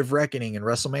had Day of Reckoning and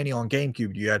WrestleMania on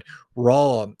GameCube, you had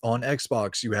Raw on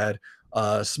Xbox, you had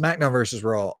SmackDown versus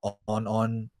Raw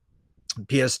on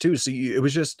PS2. So it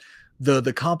was just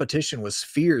the competition was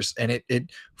fierce, and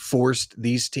it forced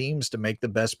these teams to make the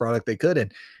best product they could.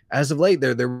 And as of late,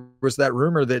 there was that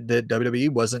rumor that WWE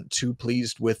wasn't too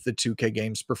pleased with the 2K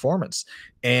games performance,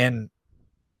 and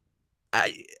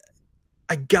I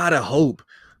I gotta hope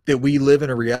that we live in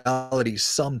a reality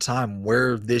sometime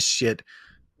where this shit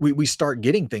we start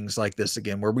getting things like this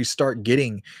again, where we start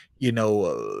getting, you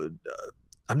know,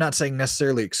 I'm not saying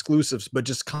necessarily exclusives, but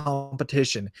just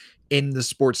competition in the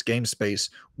sports game space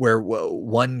where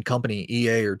one company,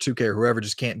 EA or 2K or whoever,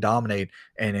 just can't dominate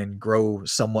and grow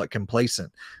somewhat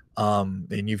complacent.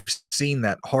 And you've seen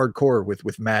that hardcore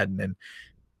with Madden, and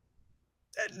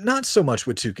not so much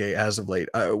with 2K as of late.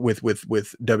 With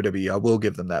WWE, I will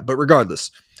give them that. But regardless,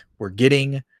 we're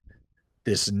getting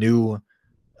this new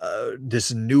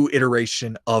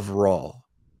iteration of Raw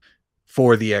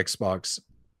for the Xbox,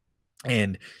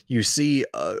 and you see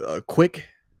a quick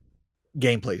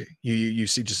gameplay. You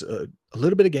see just a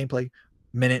little bit of gameplay,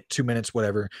 minute, 2 minutes,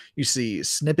 whatever. You see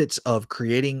snippets of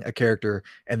creating a character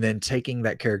and then taking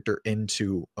that character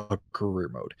into a career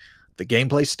mode. The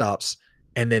gameplay stops,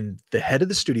 and then the head of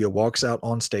the studio walks out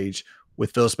on stage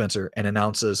with Phil Spencer and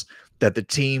announces that the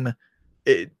team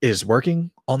it is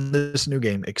working on this new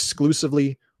game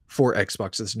exclusively for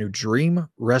Xbox, this new Dream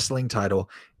Wrestling title,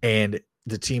 and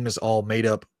the team is all made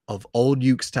up of old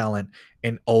Ukes talent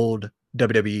and old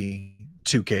WWE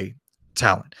 2K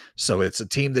talent. So it's a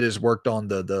team that has worked on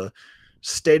the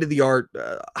state of the art,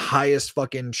 highest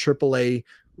fucking AAA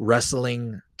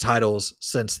wrestling titles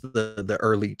since the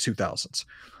early 2000s.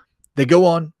 They go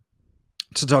on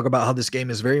to talk about how this game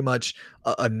is very much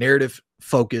a narrative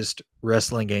focused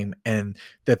wrestling game, and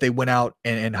that they went out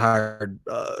and hired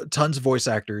tons of voice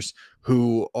actors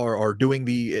who are doing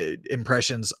the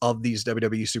impressions of these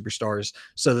WWE superstars,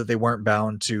 so that they weren't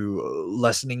bound to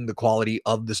lessening the quality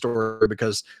of the story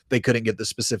because they couldn't get the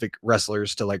specific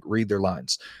wrestlers to like read their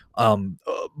lines.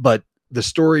 But the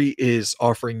story is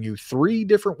offering you three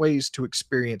different ways to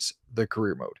experience the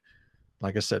career mode.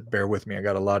 Like I said, bear with me, I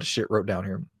got a lot of shit wrote down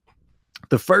here.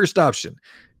 The first option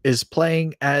is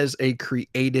playing as a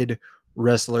created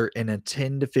wrestler in a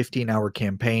 10 to 15-hour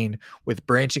campaign with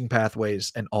branching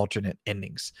pathways and alternate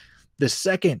endings. The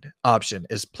second option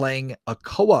is playing a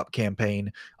co op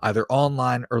campaign, either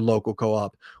online or local co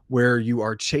op, where you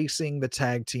are chasing the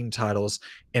tag team titles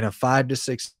in a 5 to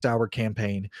 6 hour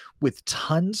campaign with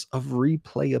tons of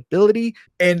replayability.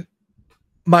 And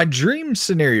my dream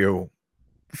scenario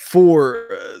for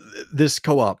this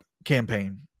co op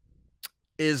campaign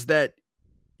is that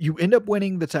you end up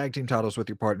winning the tag team titles with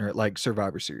your partner at like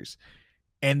Survivor Series.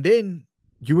 And then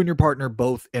you and your partner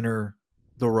both enter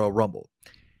the Royal Rumble.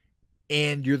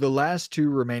 And you're the last two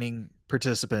remaining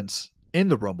participants in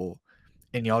the Rumble,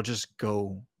 and y'all just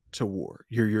go to war.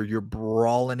 You're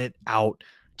brawling it out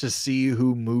to see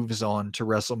who moves on to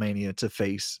WrestleMania to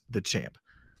face the champ.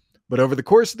 But over the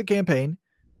course of the campaign,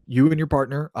 you and your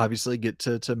partner obviously get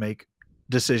to make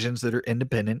decisions that are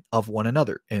independent of one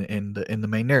another in the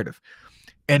main narrative.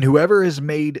 And whoever has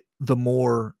made the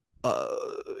more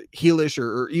heelish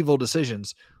or evil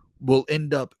decisions will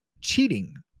end up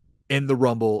cheating in the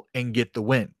Rumble and get the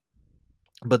win.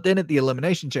 But then at the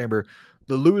Elimination Chamber,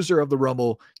 the loser of the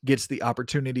Rumble gets the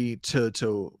opportunity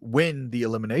to win the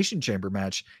Elimination Chamber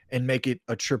match and make it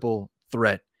a triple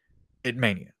threat at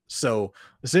Mania. So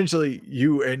essentially,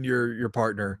 you and your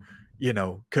partner,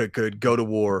 could go to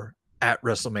war at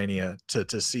WrestleMania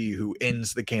to see who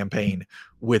ends the campaign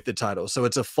with the title. So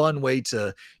it's a fun way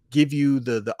to give you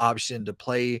the option to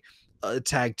play a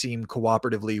tag team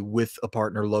cooperatively with a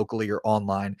partner locally or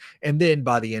online, and then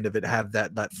by the end of it have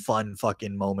that fun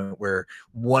fucking moment where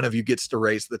one of you gets to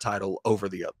raise the title over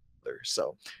the other.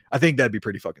 So I think that'd be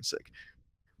pretty fucking sick.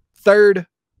 Third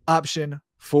option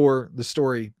for the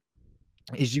story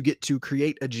is you get to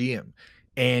create a GM,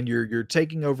 and you're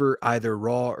taking over either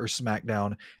Raw or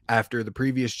SmackDown after the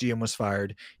previous GM was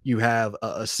fired. You have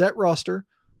a set roster,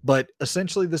 but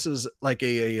essentially this is like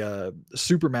a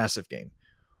super massive game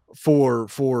for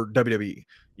WWE.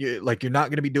 Like you're not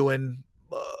going to be doing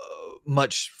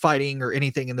much fighting or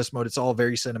anything in this mode. It's all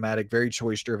very cinematic, very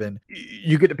choice driven.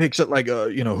 You get to pick shit like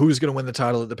who's going to win the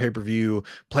title at the pay-per-view,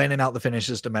 planning out the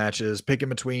finishes to matches, picking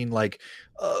between like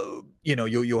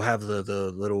you'll have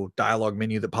the little dialogue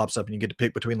menu that pops up, and you get to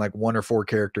pick between like one or four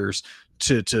characters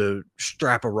to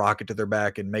strap a rocket to their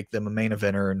back and make them a main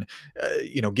eventer,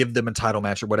 and give them a title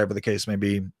match or whatever the case may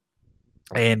be.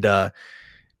 And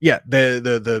yeah,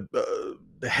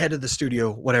 the head of the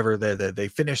studio, whatever, they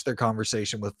finished their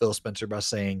conversation with Phil Spencer by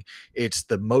saying it's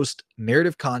the most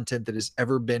narrative content that has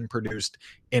ever been produced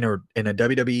in a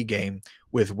WWE game,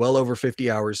 with well over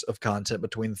 50 hours of content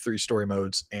between the three story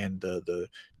modes and the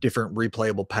different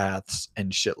replayable paths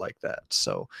and shit like that.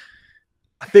 So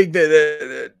I think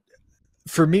that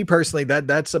for me personally,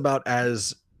 that's about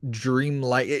as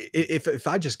dreamlike. If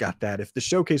I just got that, if the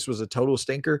showcase was a total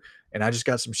stinker and I just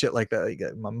got some shit like that, like,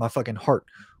 my fucking heart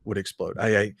would explode.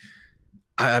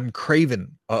 I'm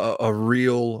craving a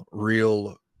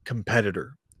real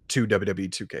competitor to WWE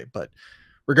 2K. But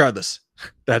regardless,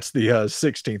 that's the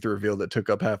 16th reveal that took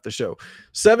up half the show.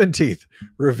 17th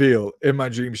reveal in my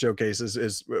dream showcase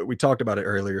is we talked about it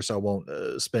earlier, so I won't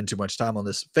spend too much time on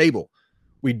this. Fable.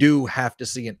 We do have to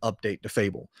see an update to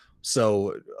Fable.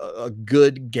 So a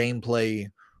good gameplay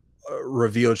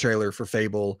reveal trailer for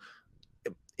Fable.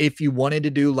 If you wanted to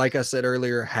do, like I said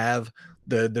earlier, have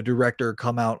the director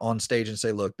come out on stage and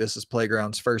say, look, this is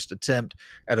Playground's first attempt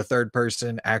at a third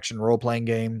person action role playing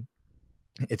game.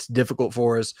 It's difficult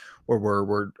for us, where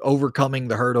we're overcoming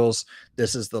the hurdles.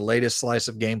 This is the latest slice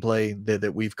of gameplay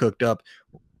that we've cooked up.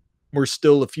 We're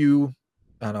still a few,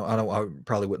 I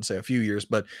probably wouldn't say a few years,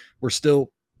 but we're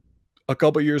still a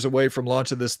couple years away from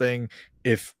launching this thing.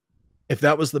 If if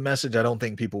that was the message, I don't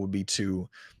think people would be too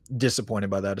disappointed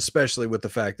by that, especially with the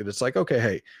fact that it's like, okay,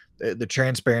 hey, the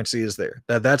transparency is there.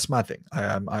 That's my thing.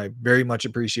 I very much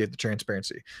appreciate the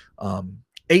transparency.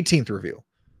 18th reveal,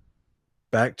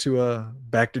 back to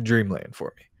Dreamland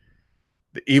for me.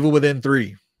 The Evil Within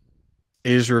 3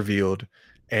 is revealed,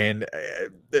 and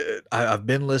I've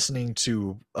been listening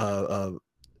to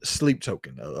Sleep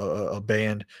Token, a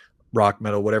band, rock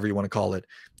metal, whatever you want to call it,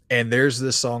 and there's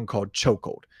this song called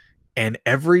Chokehold, and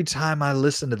every time I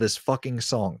listen to this fucking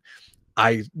song,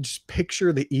 I just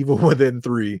picture the Evil Within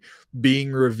 3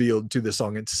 being revealed to the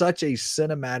song. It's such a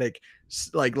cinematic,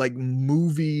 like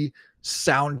movie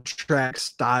soundtrack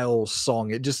style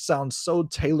song. It just sounds so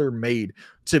tailor made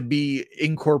to be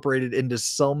incorporated into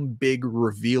some big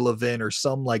reveal event or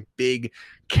some like big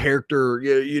character.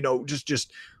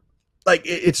 Just like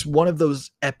it's one of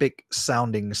those epic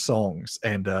sounding songs.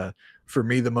 And for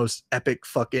me, the most epic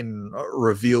fucking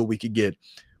reveal we could get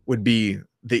would be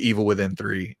the Evil Within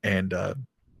 3. And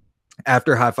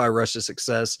after Hi-Fi Rush's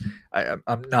success,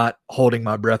 I'm not holding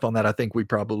my breath on that. I think we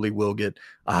probably will get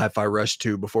a Hi-Fi Rush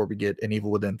 2 before we get an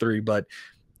Evil Within 3. But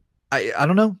I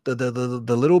don't know,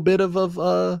 the little bit of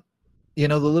the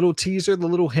little teaser, the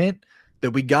little hint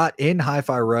that we got in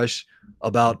Hi-Fi Rush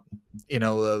about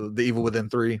the Evil Within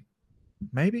 3.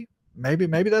 Maybe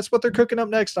that's what they're cooking up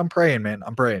next. I'm praying, man.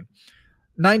 I'm praying.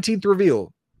 19th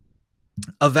reveal,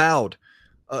 Avowed,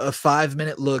 a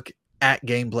 5-minute look at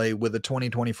gameplay with a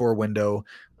 2024 window.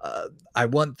 I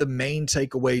want the main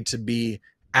takeaway to be,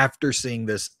 after seeing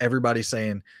this, everybody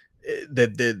saying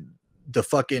that the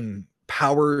fucking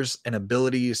powers and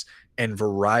abilities and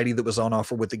variety that was on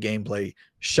offer with the gameplay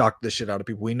shocked the shit out of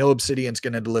people. We know Obsidian's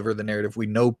going to deliver the narrative. We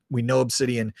know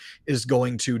Obsidian is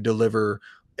going to deliver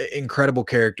incredible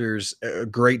characters, a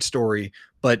great story,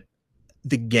 but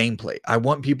the gameplay, I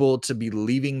want people to be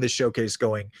leaving the showcase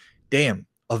going, damn,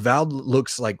 Avowed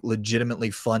looks like legitimately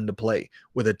fun to play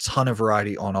with a ton of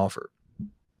variety on offer.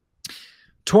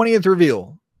 20th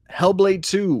reveal, Hellblade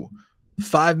 2,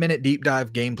 5-minute deep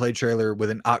dive gameplay trailer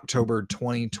with an October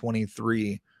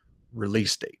 2023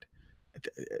 release date.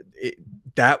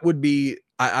 That would be,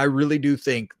 I really do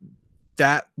think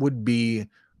that would be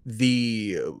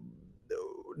the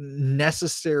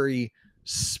necessary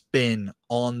spin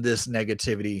on this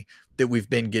negativity that we've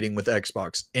been getting with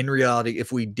Xbox. In reality,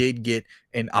 if we did get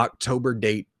an October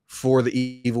date for the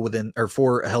Evil Within, or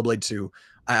for Hellblade 2,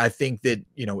 I think that,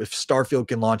 if Starfield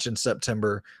can launch in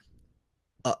September,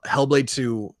 Hellblade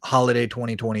 2 holiday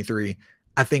 2023,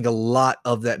 I think a lot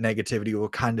of that negativity will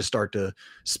kind of start to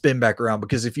spin back around.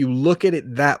 Because if you look at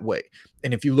it that way,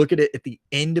 and if you look at it at the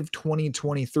end of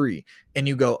 2023 and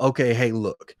you go, okay, hey,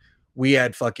 look, we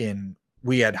had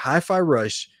Hi-Fi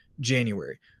Rush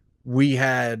January, we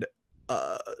had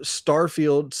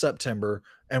Starfield September,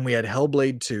 and we had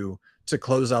Hellblade 2 to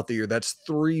close out the year. That's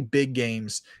 3 big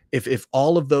games. If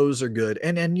all of those are good,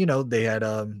 and they had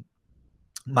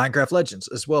Minecraft Legends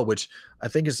as well, which I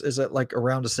think is at like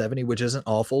around a 70, which isn't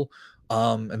awful.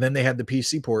 And then they had the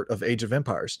PC port of Age of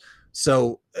Empires.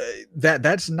 So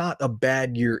that's not a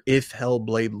bad year if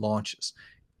Hellblade launches.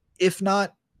 If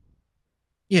not,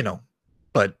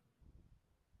 but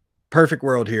perfect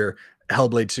world here,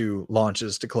 Hellblade 2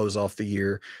 launches to close off the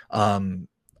year.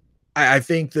 I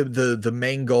think the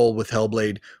main goal with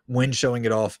Hellblade, when showing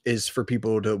it off, is for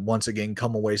people to once again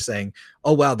come away saying,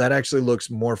 oh wow, that actually looks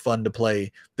more fun to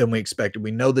play than we expected.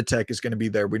 We know the tech is going to be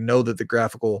there. We know that the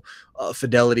graphical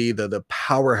fidelity, the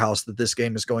powerhouse that this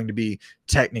game is going to be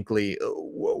technically,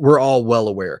 we're all well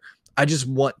aware. I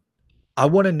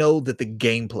want to know that the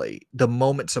gameplay, the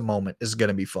moment to moment, is going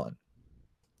to be fun.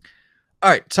 All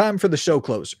right, time for the show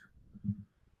closer.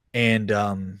 And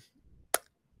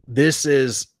this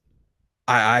is,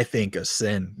 I think, a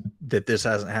sin that this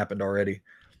hasn't happened already.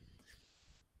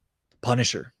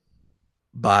 Punisher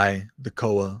by the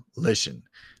Coalition.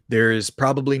 There is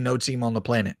probably no team on the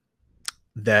planet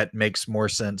that makes more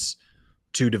sense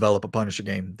to develop a Punisher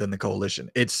game than the Coalition.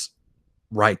 It's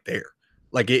right there.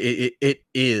 Like it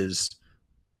is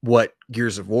what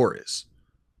Gears of War is.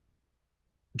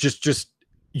 Just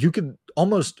you could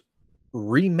almost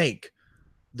remake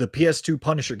the PS2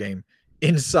 Punisher game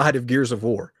inside of Gears of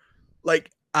War.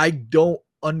 Like, I don't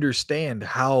understand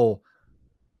how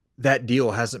that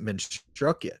deal hasn't been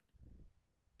struck yet.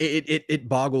 It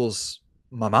boggles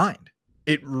my mind.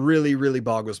 It really, really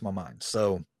boggles my mind.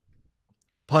 So,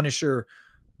 Punisher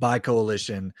by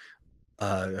Coalition,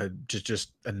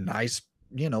 just a nice,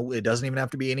 it doesn't even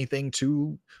have to be anything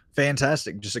too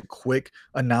fantastic. Just a quick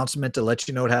announcement to let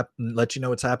you know let you know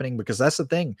what's happening, because that's the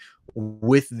thing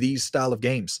with these style of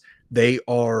games. They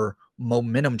are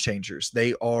momentum changers.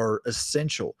 They are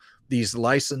essential. these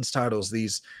licensed titles,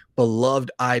 these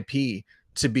beloved IP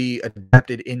to be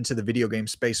adapted into the video game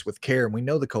space with care. And we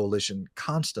know the Coalition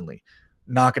constantly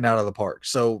knocking out of the park.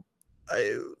 So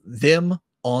them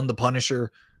on the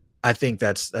Punisher, I think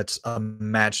that's a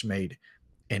match made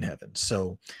in heaven.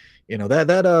 So,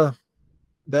 that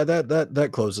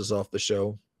closes off the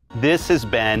show. This has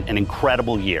been an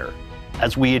incredible year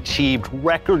as we achieved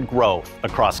record growth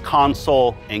across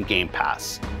console and Game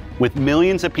Pass, with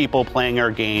millions of people playing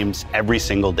our games every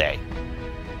single day.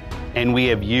 And we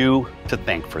have you to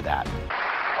thank for that.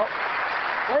 Oh,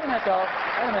 wait a minute, though.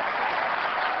 Wait a minute.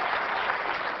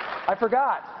 I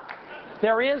forgot.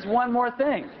 There is one more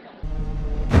thing.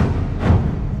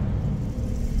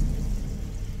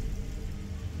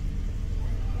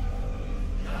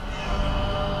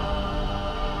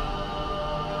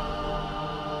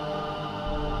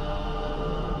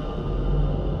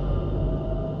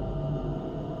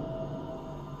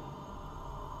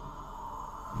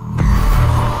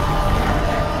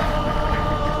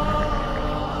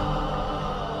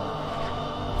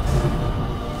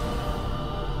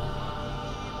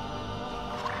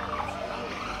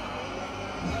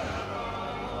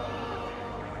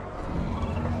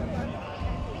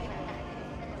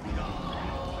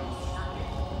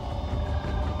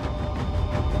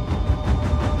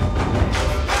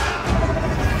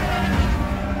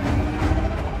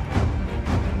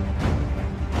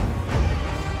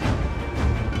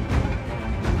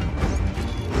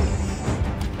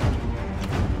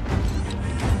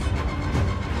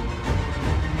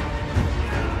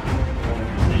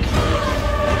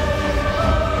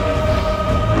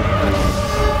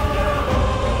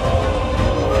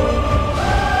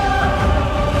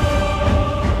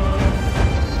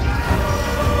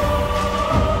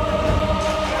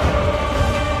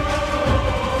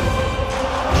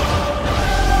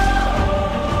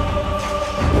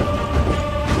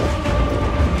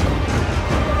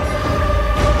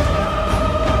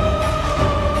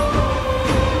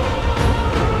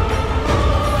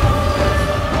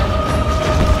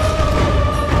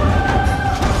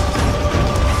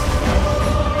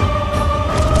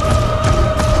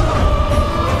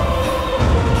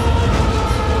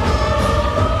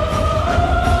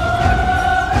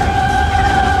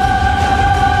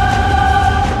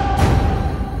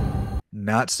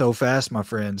 Not so fast, my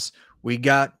friends. We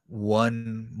got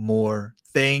one more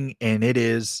thing, and it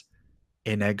is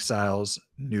inXile's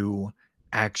new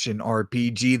action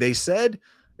RPG. They said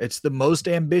it's the most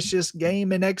ambitious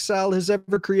game inXile has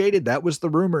ever created. That was the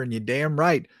rumor, and you're damn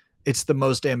right. It's the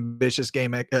most ambitious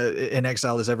game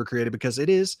inXile has ever created because it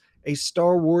is a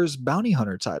Star Wars bounty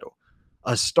hunter title.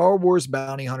 A Star Wars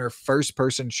bounty hunter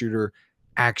first-person shooter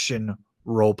action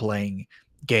role-playing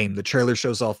game. The trailer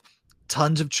shows off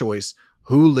tons of choice,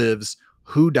 who lives,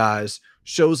 who dies,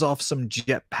 shows off some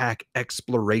jetpack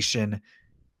exploration,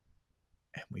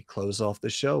 and we close off the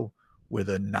show with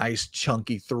a nice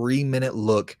chunky 3-minute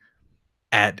look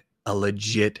at a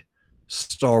legit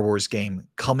Star Wars game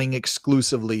coming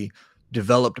exclusively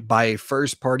developed by a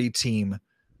first-party team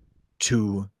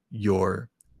to your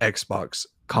Xbox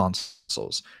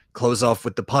consoles. Close off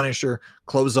with the Punisher,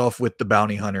 close off with the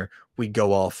Bounty Hunter. We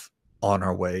go off on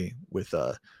our way with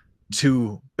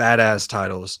two badass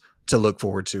titles to look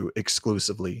forward to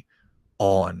exclusively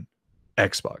on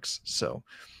Xbox. So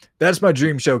that's my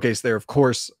dream showcase there. Of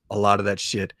course, a lot of that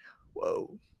shit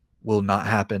will not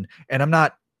happen. And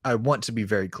I want to be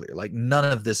very clear. Like, none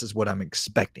of this is what I'm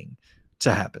expecting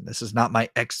to happen. This is not my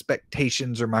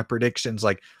expectations or my predictions.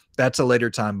 Like, that's a later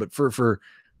time. But for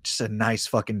just a nice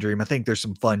fucking dream, I think there's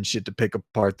some fun shit to pick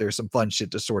apart. There's some fun shit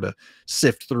to sort of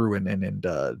sift through and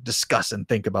discuss and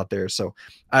think about there. So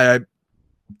I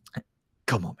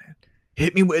come on, man.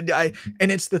 Hit me with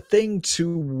and it's the thing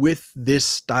too with this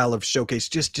style of showcase.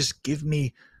 Just give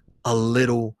me a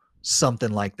little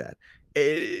something like that.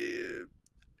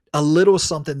 A little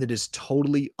something that is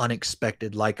totally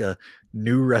unexpected, like a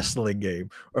new wrestling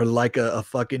game, or like a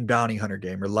fucking bounty hunter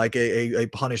game, or like a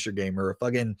Punisher game, or a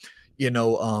fucking,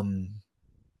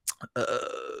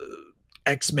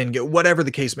 X-Men game, whatever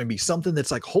the case may be. Something that's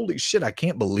like, holy shit, I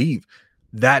can't believe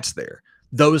that's there.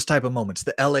 Those type of moments,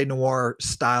 the LA Noire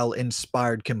style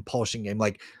inspired compulsion game,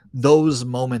 like those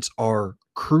moments are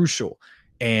crucial.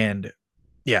 And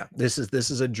yeah, this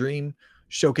is a dream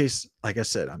showcase. Like I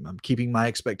said, I'm keeping my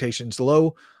expectations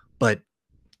low, but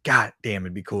god damn,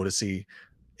 it'd be cool to see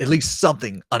at least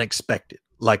something unexpected,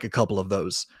 like a couple of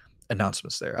those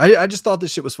announcements there. I just thought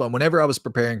this shit was fun. Whenever I was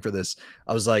preparing for this,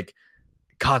 I was like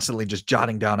constantly just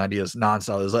jotting down ideas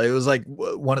nonstop. It was like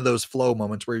one of those flow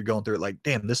moments where you're going through it like,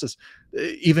 damn, this is,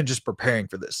 even just preparing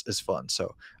for this is fun.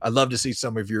 So I'd love to see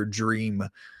some of your dream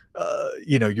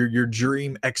your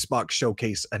dream Xbox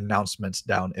showcase announcements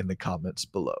down in the comments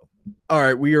below. All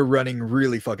right, we are running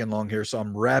really fucking long here, so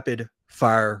I'm rapid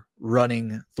fire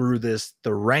running through this.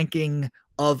 The ranking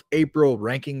of April,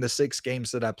 ranking the 6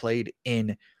 games that I played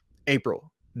in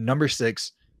April. Number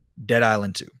 6, Dead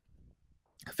Island 2.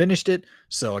 I finished it,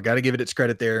 so I got to give it its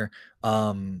credit there.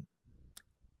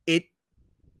 It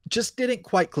just didn't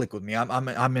quite click with me.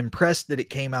 I'm impressed that it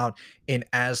came out in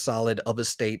as solid of a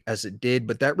state as it did,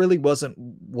 but that really wasn't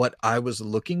what I was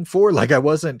looking for. Like I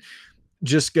wasn't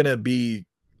just gonna be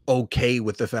okay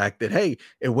with the fact that hey,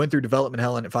 it went through development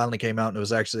hell and it finally came out and it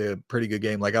was actually a pretty good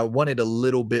game. Like I wanted a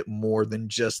little bit more than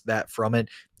just that from it.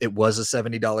 It was a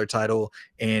 $70 title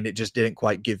and it just didn't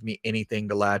quite give me anything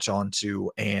to latch onto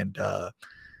and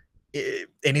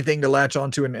anything to latch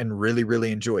onto and really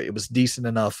really enjoy. It was decent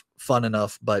enough, fun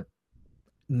enough, but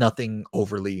nothing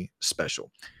overly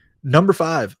special. Number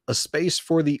 5, A Space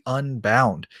for the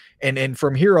Unbound. And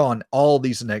from here on, all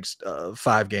these next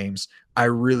 5 games, I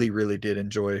really, really did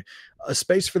enjoy. A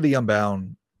Space for the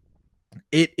Unbound.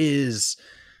 It is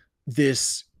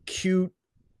this cute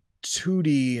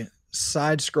 2D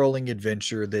side-scrolling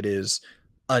adventure that is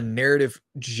a narrative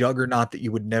juggernaut that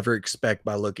you would never expect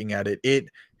by looking at it. It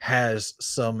has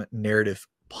some narrative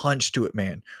punch to it,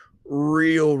 man.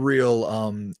 Real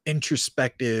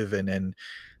introspective and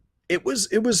it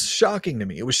was shocking to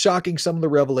me. It was shocking. Some of the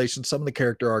revelations, some of the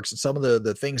character arcs, and some of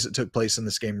the things that took place in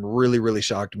this game really, really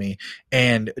shocked me.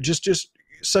 And just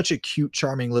such a cute,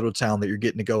 charming little town that you're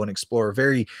getting to go and explore.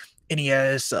 Very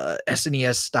NES,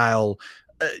 SNES style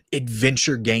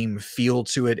adventure game feel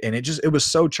to it, and it was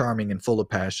so charming and full of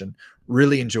passion.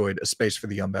 Really enjoyed A Space for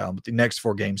the Unbound. But the next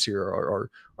 4 games here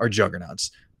are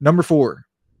juggernauts. Number 4,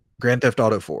 Grand Theft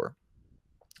Auto 4.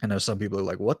 I know some people are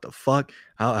like, what the fuck?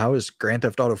 How is Grand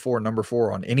Theft Auto 4 number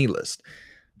 4 on any list?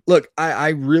 Look, I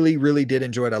really, really did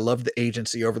enjoy it. I loved the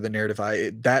agency over the narrative.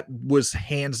 That was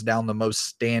hands down the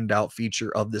most standout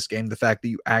feature of this game. The fact that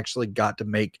you actually got to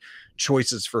make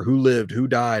choices for who lived, who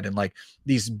died, and like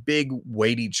these big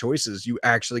weighty choices. You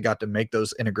actually got to make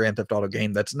those in a Grand Theft Auto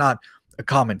game. That's not a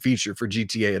common feature for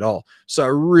GTA at all. So I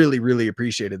really, really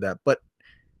appreciated that. But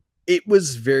it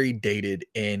was very dated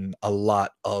in a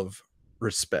lot of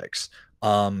respects.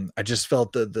 I just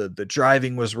felt the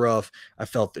driving was rough. I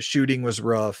felt the shooting was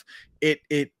rough. It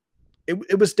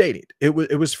was dated. It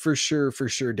was for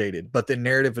sure dated. But the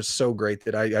narrative was so great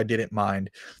that I didn't mind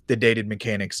the dated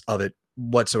mechanics of it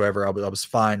whatsoever. I was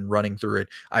fine running through it.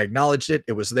 I acknowledged it.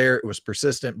 It was there. It was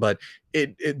persistent, but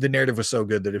the narrative was so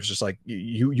good that it was just like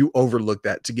you overlook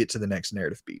that to get to the next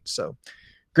narrative beat. So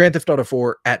Grand Theft Auto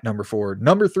 4 at number 4.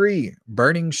 Number 3,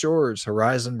 Burning Shores,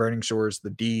 Horizon Burning Shores, the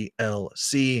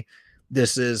DLC.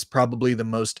 This is probably the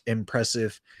most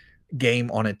impressive game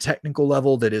on a technical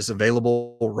level that is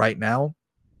available right now.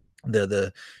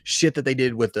 The shit that they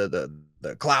did with the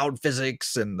cloud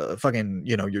physics and the fucking,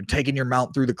 you're taking your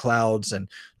mount through the clouds and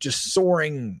just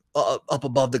soaring up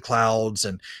above the clouds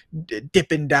and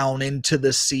dipping down into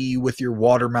the sea with your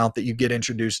water mount that you get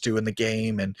introduced to in the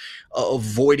game and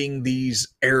avoiding these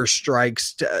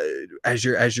airstrikes as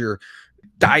you're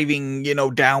diving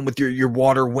down with your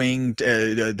water wing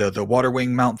the water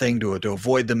wing mount thing to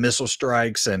avoid the missile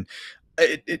strikes and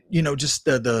just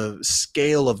the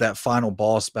scale of that final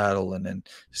boss battle and then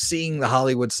seeing the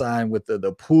Hollywood sign with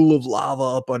the pool of lava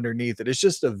up underneath it. It's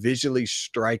just a visually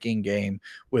striking game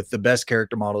with the best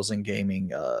character models in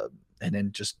gaming. And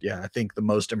then I think the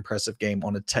most impressive game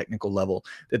on a technical level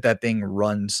that thing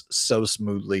runs so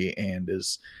smoothly and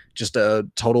is just a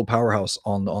total powerhouse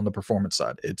on the performance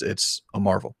side. It's a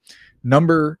marvel.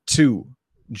 Number 2,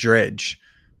 Dredge.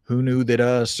 Who knew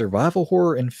that survival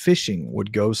horror and fishing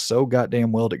would go so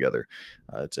goddamn well together?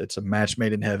 It's a match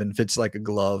made in heaven, fits like a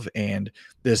glove, and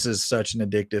this is such an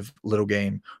addictive little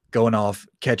game. Going off,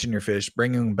 catching your fish,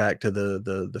 bringing them back to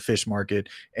the fish market,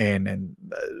 and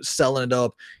selling it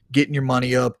up, getting your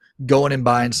money up, going and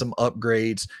buying some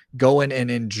upgrades, going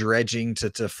and dredging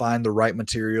to find the right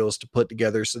materials to put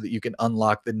together so that you can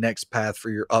unlock the next path for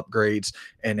your upgrades,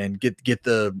 and then get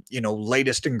the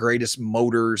latest and greatest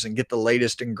motors and get the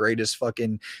latest and greatest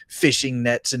fucking fishing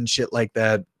nets and shit like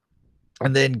that.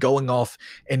 And then going off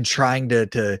and trying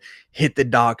to hit the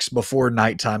docks before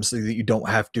nighttime so that you don't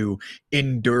have to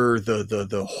endure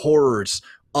the horrors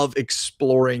of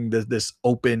exploring this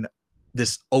open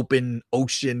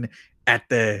ocean at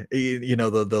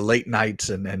the late nights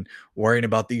and worrying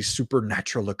about these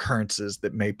supernatural occurrences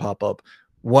that may pop up.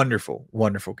 Wonderful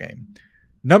game.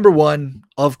 Number 1,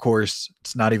 of course,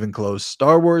 it's not even close,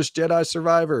 Star Wars Jedi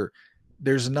Survivor.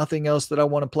 There's nothing else that I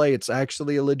want to play. It's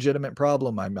actually a legitimate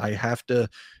problem. I have to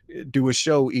do a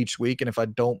show each week, and if I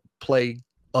don't play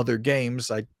other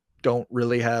games, I don't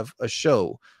really have a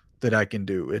show that I can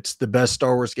do. It's the best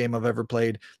Star Wars game I've ever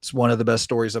played. It's one of the best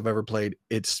stories I've ever played.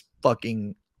 It's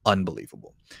fucking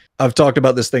unbelievable. I've talked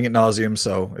about this thing at nauseum,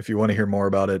 so if you want to hear more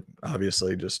about it,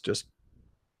 obviously just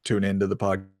tune into the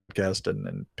podcast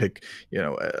and pick,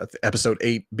 episode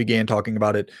 8 began talking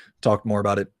about it, talked more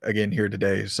about it again here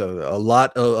today. So a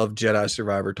lot of Jedi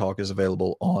Survivor talk is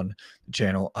available on the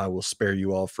channel. I will spare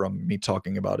you all from me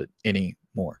talking about it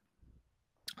anymore.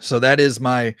 So that is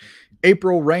my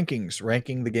April rankings,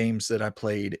 ranking the games that I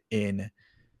played in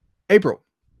April.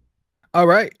 All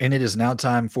right, and it is now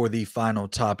time for the final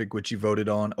topic, which you voted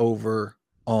on over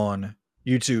on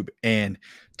YouTube. And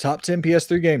top 10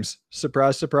 PS3 games,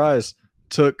 surprise, surprise,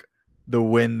 took the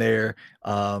win there,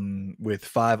 with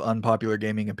 5 unpopular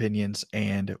gaming opinions.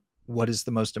 And what is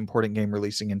the most important game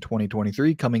releasing in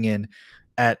 2023, coming in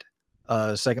at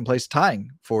second place, tying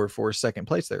for second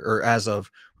place there, or as of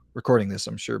recording this.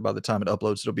 I'm sure by the time it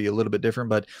uploads, it'll be a little bit different.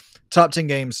 But top 10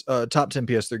 games, top 10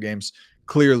 PS3 games,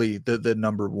 clearly the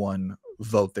number one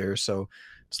vote there. So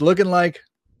it's looking like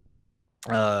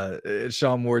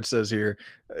Sean Ward says here,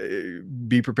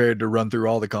 be prepared to run through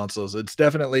all the consoles. It's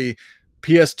definitely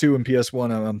PS2 and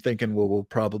PS1. I'm thinking will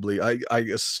probably, I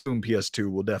assume PS2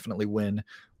 will definitely win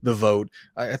the vote.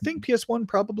 I think PS1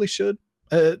 probably should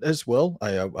as well.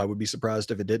 I would be surprised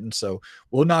if it didn't. So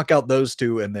we'll knock out those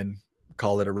two and then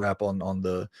call it a wrap on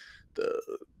the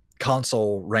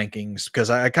console rankings,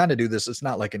 because I kind of do this. It's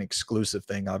not like an exclusive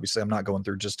thing. Obviously, I'm not going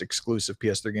through just exclusive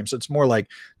PS3 games. So it's more like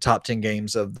top 10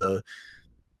 games of the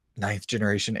 9th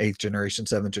generation, 8th generation,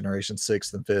 7th generation,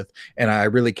 6th and 5th. And I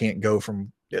really can't go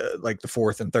from like the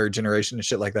 4th and 3rd generation and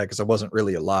shit like that, because I wasn't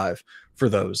really alive for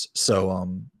those. So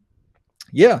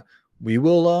yeah, we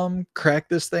will crack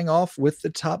this thing off with the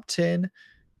top 10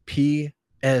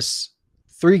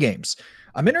 PS3 games.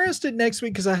 I'm interested next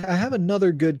week because I have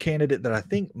another good candidate that I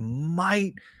think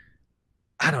might,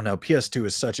 I don't know. PS2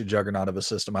 is such a juggernaut of a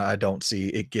system. I don't see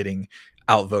it getting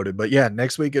outvoted. But yeah,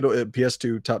 next week it'll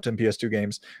PS2, top 10 PS2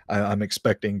 games. I'm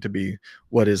expecting to be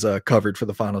what is covered for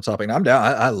the final topic. And I'm down.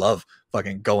 I love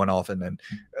fucking going off and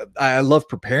I love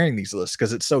preparing these lists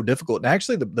because it's so difficult. And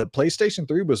actually, the PlayStation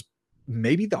 3 was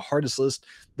maybe the hardest list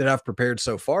that I've prepared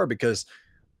so far, because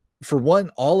for one,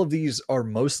 all of these are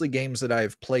mostly games that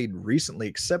I've played recently,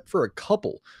 except for a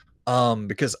couple.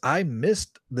 Because I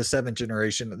missed the 7th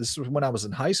generation. This was when I was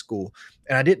in high school,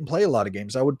 and I didn't play a lot of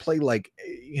games. I would play like,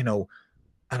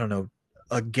 I don't know,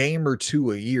 a game or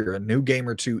two a year, a new game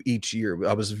or two each year.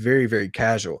 I was very, very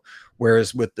casual.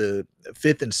 Whereas with the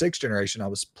 5th and 6th generation, I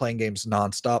was playing games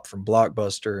nonstop from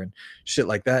Blockbuster and shit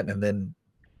like that. And then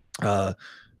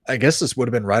I guess this would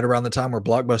have been right around the time where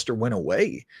Blockbuster went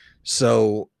away.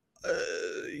 So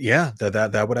yeah,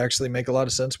 that would actually make a lot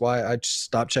of sense why I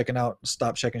stopped checking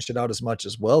shit out as much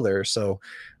as well there. So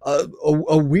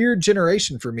a weird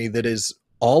generation for me, that is,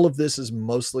 all of this is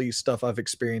mostly stuff I've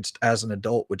experienced as an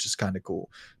adult, which is kind of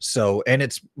cool. So, and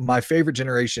it's my favorite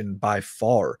generation by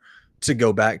far to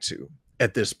go back to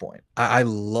at this point. I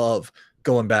love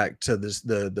going back to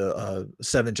the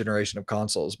 7th generation of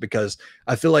consoles, because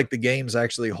I feel like the games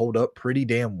actually hold up pretty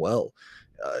damn well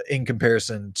in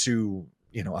comparison to,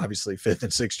 obviously 5th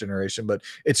and 6th generation. But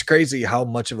it's crazy how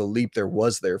much of a leap there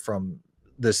was there from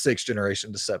the 6th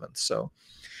generation to 7th. So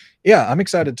yeah, I'm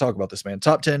excited to talk about this, man.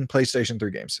 Top 10 PlayStation 3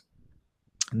 games.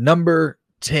 Number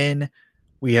 10,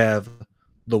 we have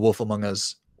The Wolf Among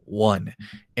Us 1.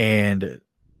 And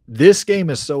this game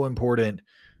is so important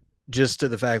just to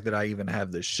the fact that I even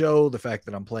have this show, the fact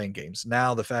that I'm playing games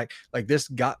now, the fact like this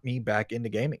got me back into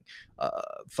gaming.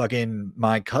 Fucking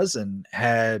my cousin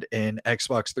had an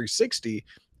Xbox 360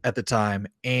 at the time,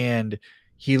 and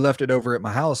he left it over at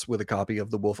my house with a copy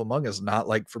of The Wolf Among Us, not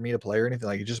like for me to play or anything.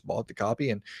 Like, he just bought the copy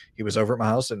and he was over at my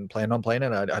house and planned on playing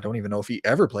it. I don't even know if he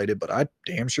ever played it, but I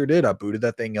damn sure did. I booted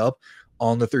that thing up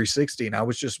on the 360 and I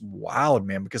was just wowed,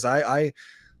 man, because I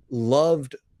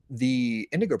loved the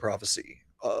Indigo Prophecy,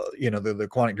 the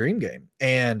Quantic Dream game.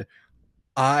 And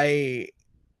I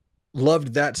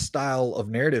loved that style of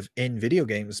narrative in video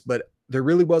games, but there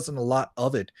really wasn't a lot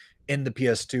of it in the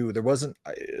PS2. There wasn't,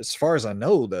 as far as I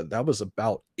know, that was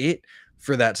about it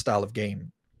for that style of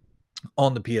game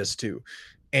on the PS2.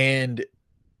 And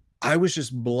I was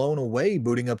just blown away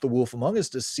booting up The Wolf Among Us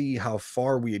to see how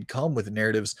far we had come with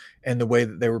narratives and the way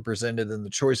that they were presented and the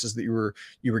choices that you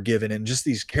were given, and just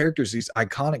these characters, these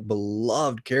iconic,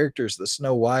 beloved characters, the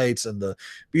Snow Whites and the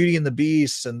Beauty and the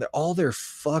Beasts, and all their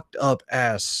fucked up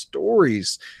ass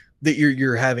stories that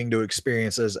you're having to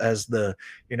experience as the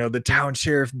the town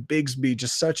sheriff Bigsby,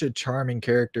 just such a charming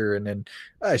character. And then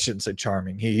I shouldn't say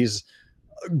charming, he's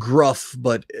gruff,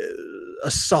 but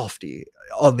a softie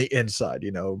on the inside,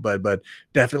 but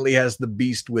definitely has the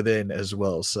beast within as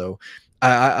well. So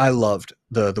I loved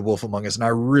the Wolf Among Us, and I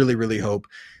really really hope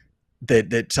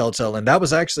that Telltale, and that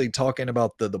was actually talking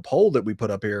about the poll that we put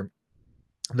up here,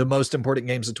 the most important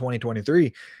games of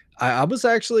 2023. I was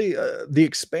actually The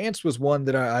Expanse was one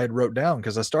that I had wrote down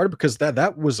because I started because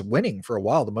that was winning for a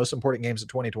while. The most important games of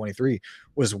 2023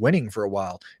 was winning for a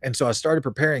while, and so I started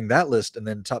preparing that list, and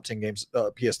then top 10 games,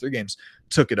 PS3 games,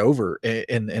 took it over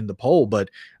in the poll. But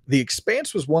The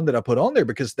Expanse was one that I put on there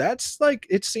because that's like,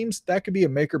 it seems that could be a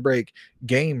make or break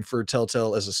game for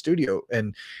Telltale as a studio,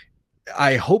 and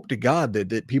I hope to God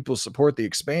that people support the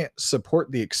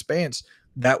expanse.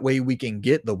 That way we can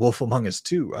get the Wolf Among Us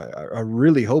 2. I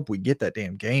really hope we get that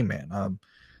damn game, man.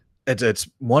 It's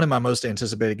one of my most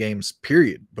anticipated games,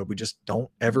 period. But we just don't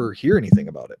ever hear anything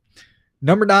about it.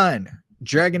 Number 9,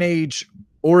 Dragon Age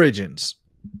Origins.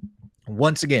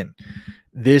 Once again,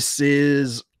 this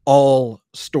is all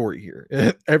story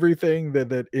here. Everything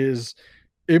that is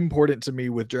important to me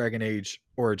with Dragon Age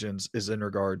Origins is in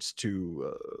regards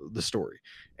to the story,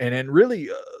 and really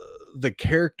the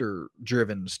character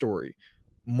driven story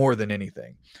more than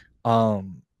anything.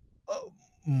 Um, uh,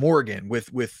 Morgan with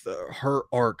her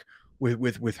arc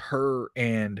with her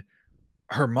and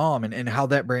her mom, and how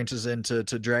that branches into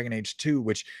Dragon Age 2,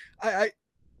 which I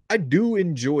do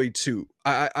enjoy too.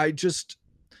 I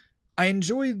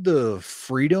enjoy the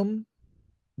freedom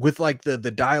with like the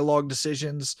dialogue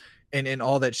decisions and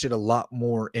all that shit a lot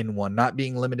more in one, not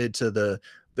being limited to the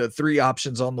three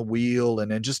options on the wheel,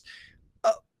 and then just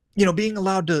uh, being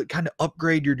allowed to kind of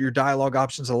upgrade your dialogue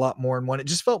options a lot more in one. It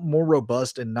just felt more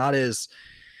robust and not as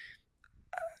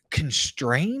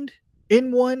constrained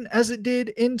in one as it did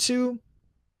in two.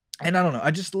 And I don't know,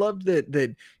 I just loved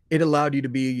that it allowed you to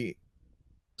be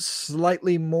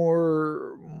slightly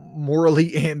more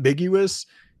morally ambiguous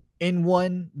in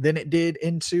one than it did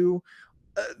in two.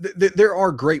 There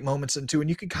are great moments in two, and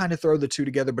you can kind of throw the two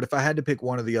together. But if I had to pick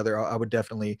one or the other, I would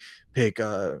definitely pick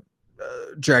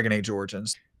Dragon Age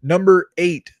Origins. Number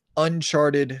 8,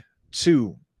 Uncharted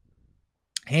 2.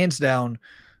 Hands down,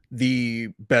 the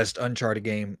best Uncharted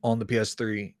game on the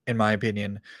PS3, in my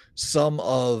opinion. Some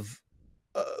of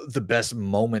the best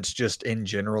moments just in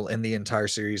general in the entire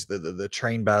series, the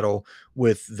train battle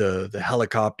with the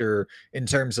helicopter. In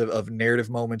terms of narrative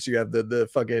moments, you have the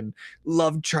fucking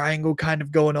love triangle kind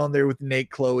of going on there with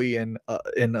Nate, Chloe, and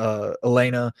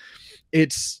Elena.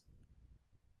 It's,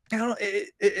 I don't know,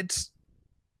 it's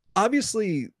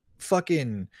obviously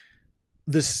fucking,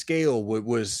 the scale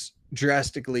was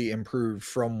drastically improved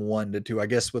from one to two. I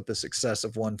guess with the success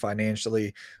of one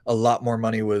financially, a lot more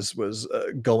money was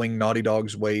going Naughty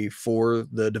Dog's way for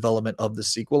the development of the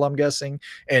sequel, I'm guessing.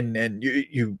 And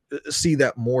you see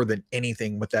that more than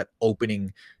anything with that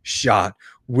opening shot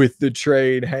with the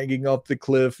train hanging off the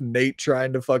cliff, Nate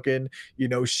trying to fucking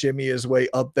shimmy his way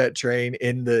up that train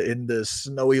in the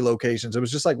snowy locations. It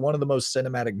was just like one of the most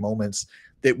cinematic moments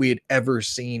that we had ever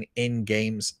seen in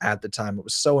games at the time. It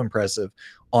was so impressive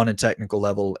on a technical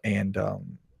level, and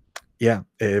yeah,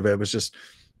 it was just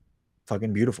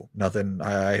fucking beautiful. Nothing,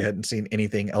 I hadn't seen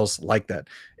anything else like that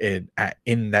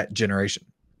in that generation.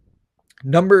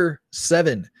 Number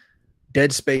 7,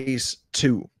 Dead Space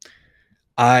 2.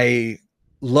 I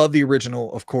love the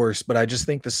original, of course, but I just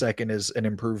think the second is an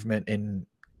improvement in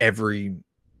every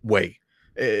way,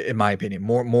 in my opinion.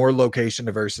 More location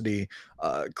diversity,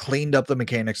 cleaned up the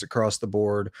mechanics across the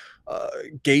board,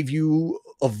 gave you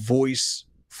a voice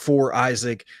for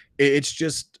Isaac. It's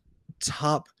just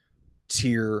top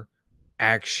tier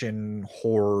action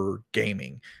horror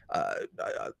gaming.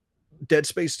 Dead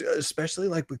Space, especially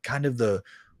like with kind of the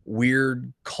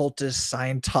weird cultist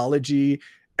Scientology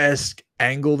esque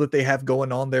angle that they have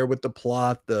going on there with the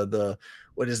plot, the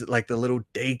what is it, like the little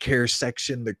daycare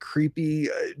section, the creepy,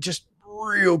 just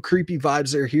real creepy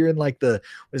vibes they're hearing, like the,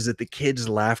 what is it, the kids'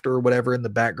 laughter or whatever in the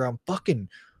background. Fucking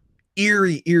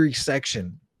eerie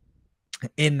section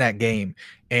in that game.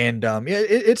 And yeah,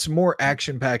 it's more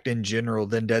action packed in general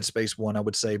than Dead Space 1, I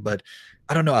would say. But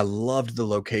I don't know, I loved the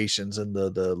locations and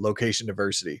the location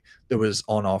diversity that was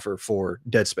on offer for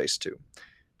Dead Space 2.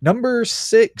 Number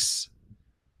 6,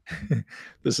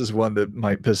 this is one that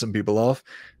might piss some people off.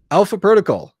 Alpha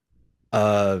Protocol,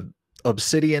 uh,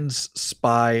 Obsidian's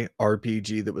spy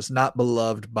RPG that was not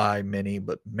beloved by many,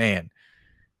 but man,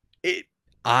 it.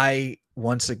 I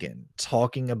once again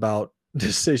talking about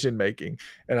decision making,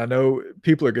 and I know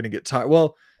people are going to get tired.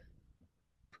 Well,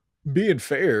 being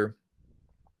fair,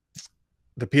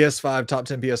 the PS5 top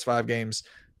 10 PS5 games,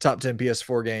 top 10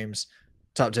 PS4 games,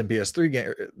 top 10 PS3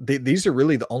 game. These are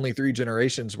really the only 3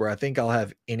 generations where I think I'll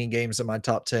have any games in my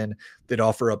top 10 that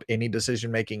offer up any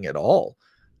decision making at all,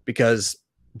 because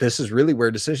this is really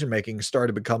where decision making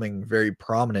started becoming very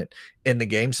prominent in the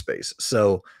game space.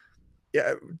 So,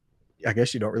 yeah, I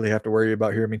guess you don't really have to worry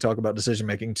about hearing me talk about decision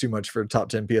making too much for top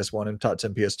 10 PS1 and top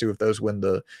 10 PS2 if those win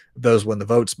the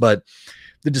votes. But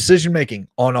the decision making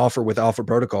on offer with Alpha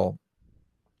Protocol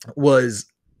was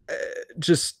uh,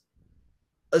 just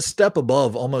a step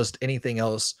above almost anything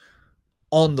else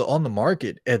on the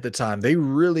market at the time. They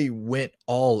really went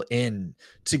all in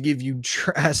to give you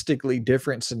drastically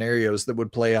different scenarios that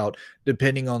would play out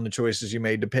depending on the choices you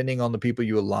made, depending on the people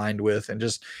you aligned with, and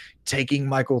just taking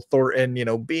Michael Thornton,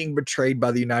 being betrayed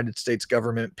by the United States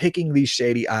government, picking these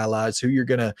shady allies, who you're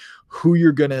gonna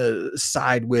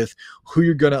side with, who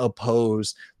you're gonna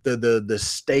oppose. The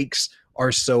stakes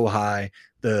are so high.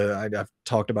 I've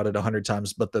talked about it 100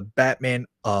 times, but the Batman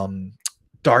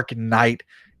Dark Knight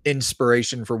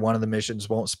inspiration for one of the missions,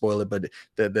 won't spoil it, but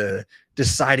the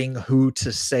deciding who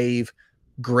to save,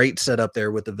 great setup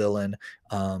there with the villain.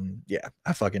 Yeah,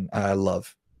 I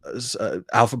love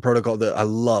Alpha Protocol. I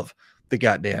love the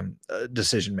goddamn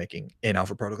decision making in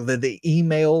Alpha Protocol. The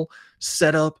email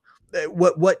setup.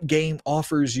 What game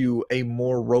offers you a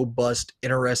more robust,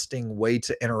 interesting way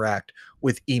to interact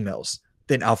with emails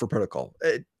than Alpha Protocol?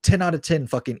 10 out of 10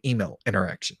 fucking email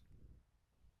interaction.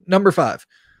 Number 5,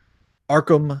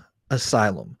 Arkham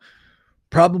Asylum.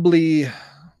 Probably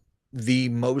the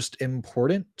most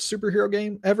important superhero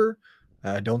game ever.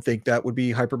 I don't think that would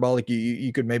be hyperbolic.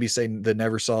 You could maybe say the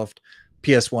Neversoft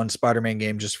PS1 Spider-Man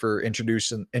game, just for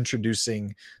introducing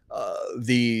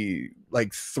the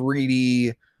like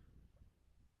 3D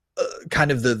kind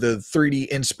of the 3D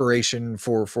inspiration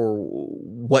for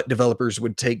what developers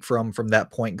would take from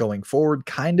that point going forward,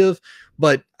 kind of.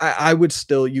 But I would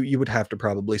still, you would have to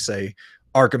probably say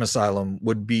Arkham Asylum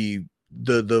would be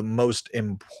the most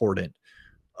important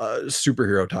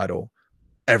superhero title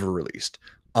ever released.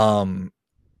 Um,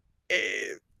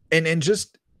 eh, and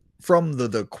just from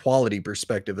the quality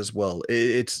perspective as well,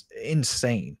 it's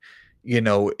insane.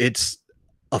 It's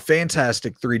a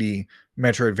fantastic 3D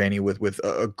Metroidvania with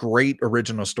a great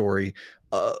original story,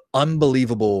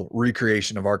 unbelievable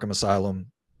recreation of Arkham Asylum.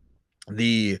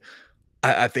 The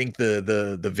I think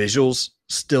the visuals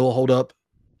still hold up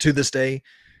to this day,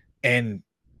 and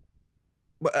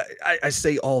I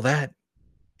say all that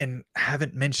and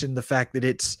haven't mentioned the fact that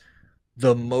it's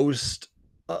the most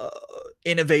uh,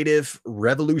 innovative,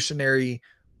 revolutionary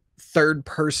third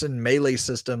person melee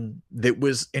system that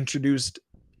was introduced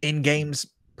in games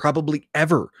probably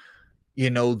ever.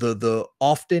 The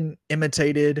often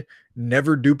imitated,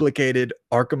 never duplicated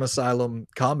Arkham Asylum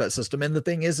combat system. And the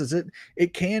thing is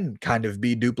it can kind of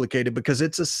be duplicated because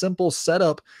it's a simple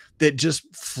setup that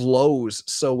just flows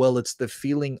so well. It's the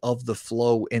feeling of the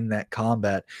flow in that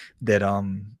combat that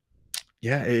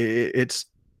yeah, it's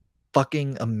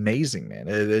fucking amazing, man.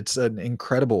 It's an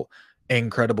incredible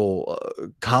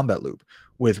combat loop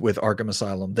with Arkham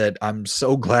Asylum that I'm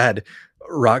so glad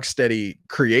Rocksteady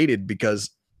created, because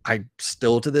I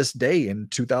still to this day in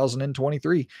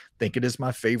 2023 think it is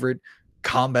my favorite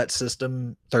combat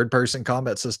system, third person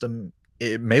combat system,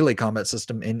 melee combat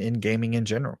system in gaming in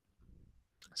general.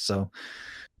 So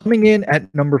coming in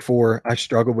at number 4, I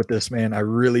struggle with this, man. I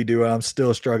really do. I'm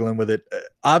still struggling with it.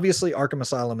 Obviously, Arkham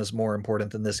Asylum is more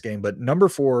important than this game, but number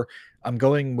 4, I'm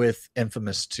going with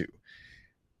Infamous 2.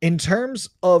 In terms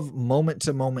of moment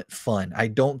to moment fun, I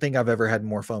don't think I've ever had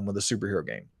more fun with a superhero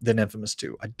game than Infamous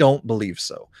 2. I don't believe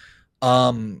so.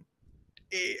 Um,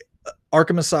 eh,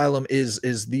 Arkham Asylum is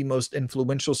the most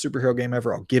influential superhero game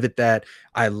ever. I'll give it that.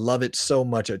 I love it so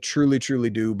much. I truly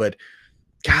do. But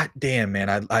god damn, man,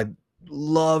 I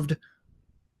loved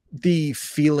the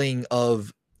feeling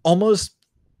of almost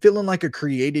feeling like a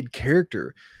created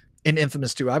character in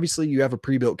Infamous 2. Obviously, you have a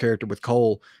pre-built character with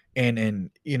Cole and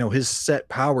his set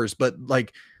powers, but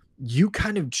like you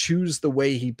kind of choose the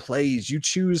way he plays. You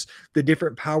choose the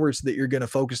different powers that you're going to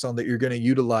focus on, that you're going to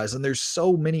utilize, and there's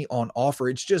so many on offer.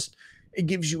 It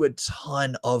gives you a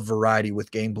ton of variety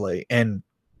with gameplay. And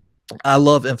I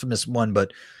love Infamous 1,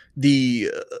 but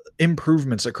the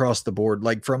improvements across the board,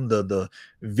 like from the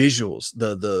visuals,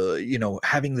 the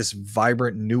having this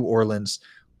vibrant New Orleans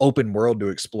open world to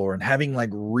explore, and having like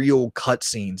real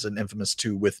cutscenes in Infamous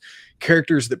 2 with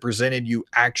characters that presented you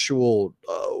actual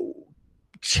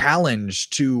challenge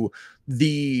to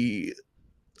the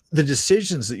the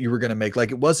decisions that you were going to make.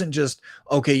 Like, it wasn't just,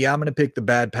 okay, yeah, I'm going to pick the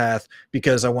bad path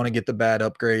because I want to get the bad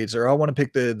upgrades, or I want to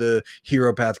pick the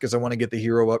hero path because I want to get the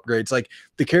hero upgrades. Like,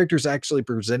 the characters actually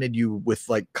presented you with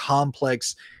like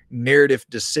complex narrative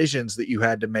decisions that you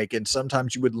had to make, and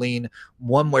sometimes you would lean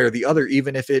one way or the other,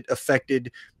 even if it affected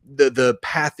the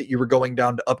path that you were going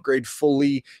down to upgrade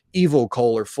fully evil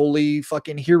Cole or fully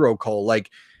fucking hero Cole. Like,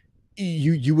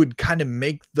 you would kind of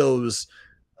make those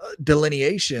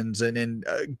delineations and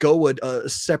go a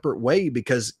separate way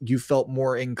because you felt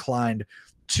more inclined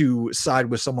to side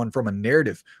with someone from a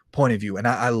narrative point of view. And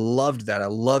I loved that. I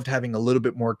loved having a little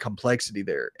bit more complexity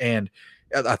there. And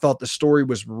I thought the story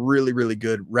was really, really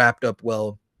good, wrapped up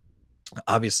well.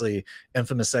 Obviously,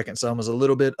 Infamous Second Son was a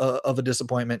little bit of a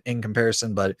disappointment in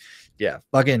comparison, but yeah,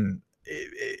 fucking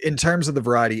in terms of the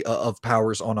variety of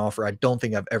powers on offer, I don't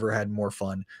think I've ever had more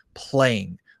fun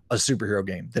playing a superhero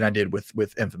game than I did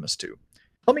with Infamous 2.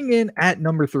 Coming in at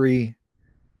number 3,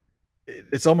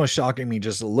 it's almost shocking me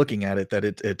just looking at it that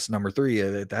it's number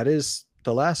 3. That is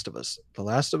The Last of Us. The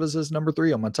Last of Us is number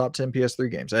 3 on my top 10 PS3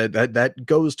 games. That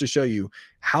goes to show you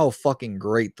how fucking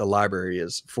great the library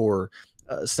is for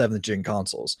 7th gen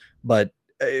consoles. But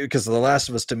because The Last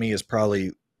of Us to me is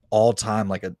probably all time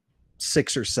like a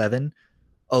 6 or 7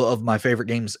 of my favorite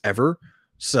games ever.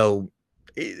 So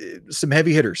some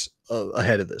heavy hitters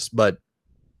ahead of this, but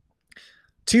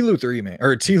Tlu 3, man,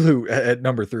 or Tlu at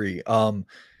number 3.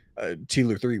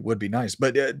 Tlu 3 would be nice,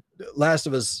 but Last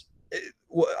of Us,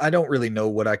 I don't really know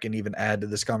what I can even add to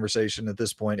this conversation at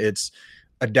this point. It's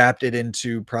adapted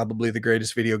into probably the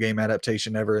greatest video game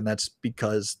adaptation ever, and that's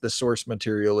because the source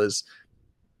material is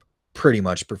pretty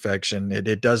much perfection.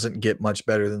 It doesn't get much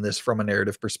better than this from a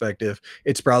narrative perspective.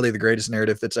 It's probably the greatest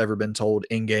narrative that's ever been told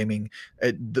in gaming.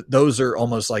 Those are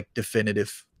almost like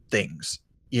definitive things.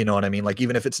 You know what I mean? Like,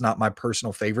 even if it's not my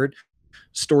personal favorite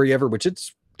story ever, which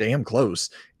it's damn close,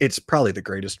 it's probably the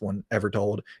greatest one ever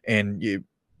told. And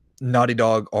Naughty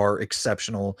Dog are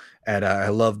exceptional at. I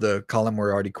love the Colin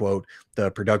Moriarty quote: "The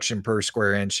production per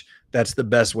square inch." That's the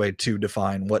best way to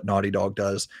define what Naughty Dog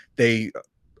does. They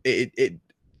it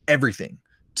everything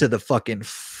to the fucking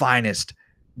finest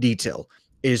detail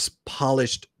is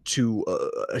polished to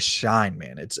a shine,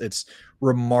 man. It's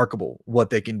remarkable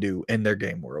what they can do in their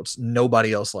game worlds.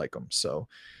 Nobody else like them. So,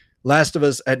 Last of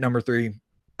Us at number 3.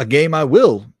 A game I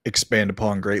will expand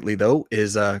upon greatly though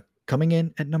is coming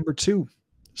in at number 2.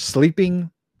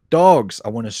 Sleeping Dogs. I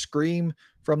want to scream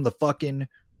from the fucking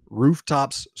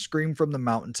rooftops, scream from the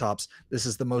mountaintops. This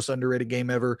is the most underrated game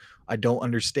ever. I don't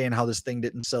understand how this thing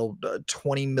didn't sell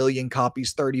 20 million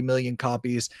copies, 30 million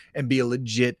copies, and be a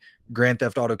legit Grand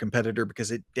Theft Auto competitor,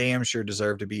 because it damn sure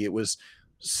deserved to be. It was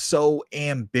so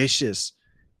ambitious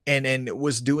and it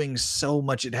was doing so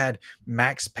much. It had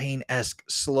Max Payne-esque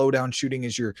slow down shooting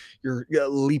as you're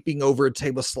leaping over a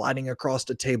table, sliding across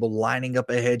the table, lining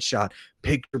up a headshot,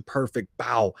 picture perfect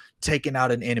bow, taking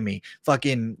out an enemy,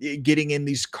 fucking getting in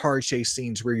these car chase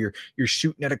scenes where you're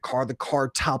shooting at a car, the car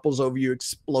topples over you,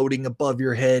 exploding above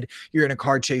your head. You're in a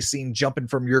car chase scene, jumping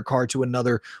from your car to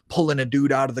another, pulling a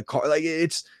dude out of the car. Like,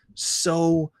 it's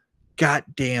so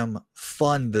goddamn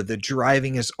fun. The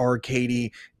driving is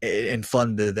arcadey and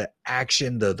fun. The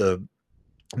action, the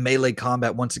melee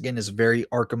combat once again is very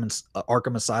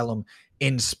Arkham Asylum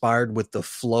inspired, with the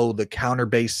flow, the counter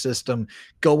based system.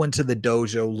 Go into the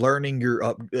dojo, learning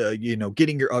your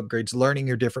getting your upgrades, learning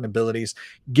your different abilities,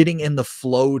 getting in the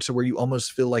flow to where you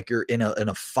almost feel like you're in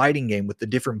a fighting game with the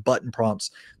different button prompts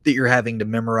that you're having to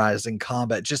memorize in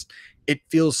combat. Just, it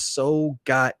feels so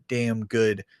goddamn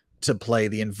good to play.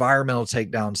 The environmental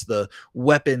takedowns, the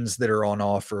weapons that are on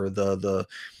offer,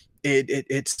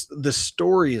 it's the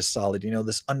story is solid.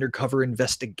 This undercover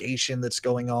investigation that's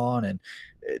going on, and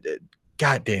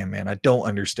goddamn, man, I don't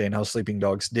understand how Sleeping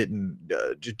Dogs didn't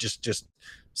just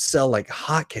sell like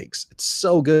hotcakes. It's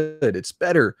so good. It's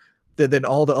better than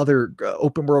all the other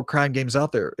open world crime games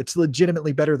out there. It's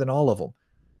legitimately better than all of them,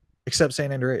 except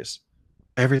San Andreas.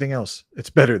 Everything else, it's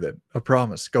better than. I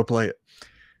promise. Go play it.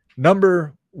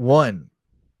 Number 1.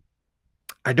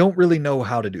 I don't really know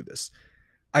how to do this,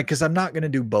 because I'm not going to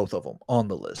do both of them on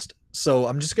the list. So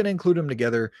I'm just going to include them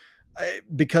together,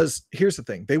 because here's the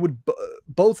thing. They would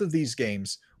both of these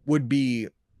games would be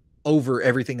over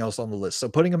everything else on the list. So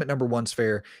putting them at number 1's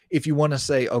fair. If you want to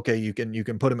say, okay, you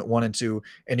can put them at 1 and 2,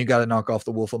 and you got to knock off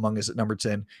The Wolf Among Us at number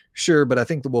 10. Sure, but I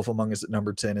think The Wolf Among Us at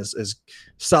number 10 is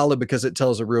solid, because it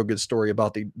tells a real good story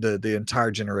about the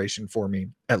entire generation for me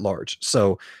at large.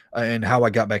 So and how I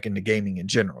got back into gaming in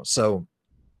general. So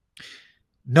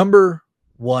number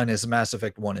 1 is Mass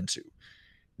Effect 1 and 2.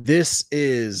 This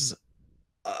is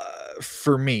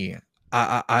for me,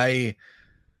 I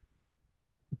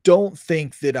don't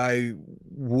think that I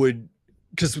would,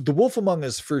 because The Wolf Among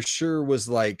Us for sure was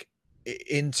like,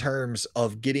 in terms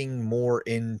of getting more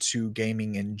into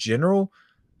gaming in general,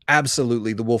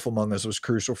 absolutely, The Wolf Among Us was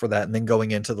crucial for that, and then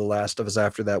going into The Last of Us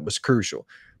after that was crucial.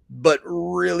 But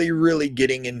really, really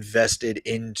getting invested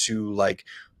into like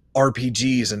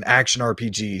RPGs and action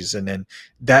RPGs and then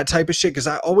that type of shit, because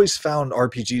I always found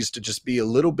RPGs to just be a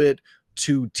little bit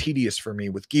too tedious for me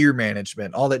with gear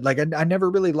management, all that. Like I never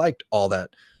really liked all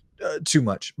that too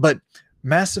much. But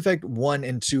Mass Effect 1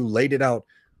 and 2 laid it out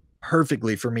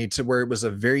perfectly for me to where it was a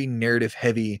very narrative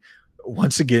heavy,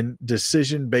 once again,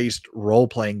 decision based role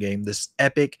playing game, this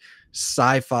epic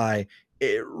sci-fi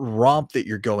romp that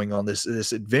you're going on, this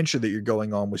adventure that you're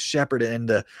going on with Shepard, and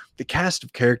the cast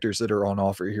of characters that are on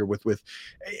offer here with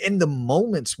in the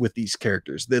moments with these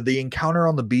characters, the encounter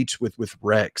on the beach with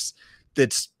Rex,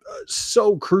 that's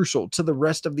so crucial to the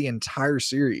rest of the entire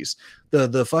series,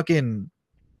 the fucking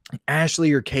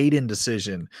Ashley or Caden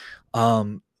decision,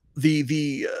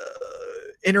 the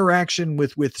interaction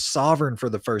with Sovereign for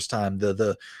the first time,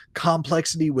 the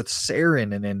complexity with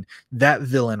Saren and that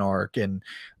villain arc, and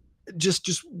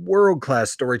just world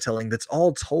class storytelling that's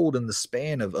all told in the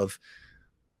span of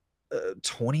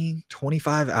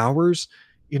 20-25 hours.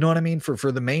 You know what I mean?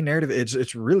 For the main narrative,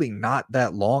 it's really not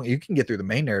that long. You can get through the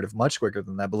main narrative much quicker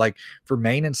than that, but like for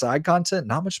main and side content,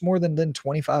 not much more than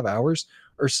 25 hours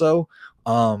or so.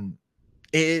 Um,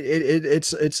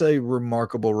 it's a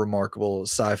remarkable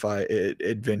sci-fi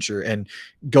adventure, and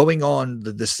going on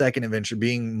the second adventure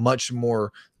being much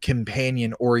more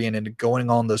companion oriented, going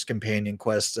on those companion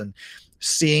quests and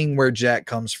seeing where Jack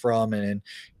comes from, and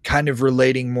kind of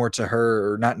relating more to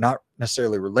her, or not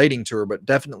necessarily relating to her, but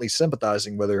definitely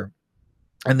sympathizing with her.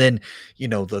 And then,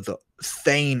 the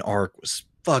Thane arc was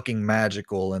fucking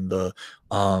magical, and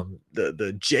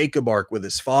the Jacob arc with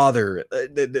his father,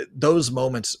 those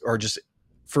moments are just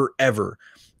forever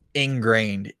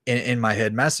ingrained in my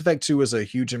head. Mass Effect 2 was a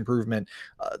huge improvement.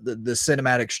 The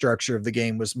cinematic structure of the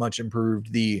game was much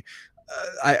improved.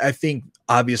 I think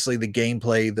obviously the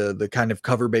gameplay, the kind of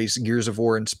cover based Gears of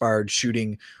War inspired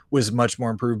shooting was much more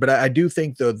improved. But I do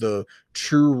think the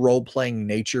true role playing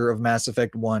nature of Mass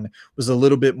Effect 1 was a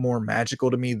little bit more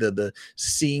magical to me. The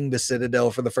seeing the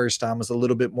Citadel for the first time was a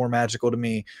little bit more magical to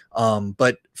me.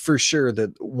 But for sure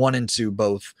that 1 and 2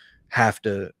 both have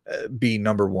to be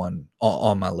number one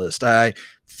on my list.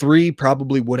 3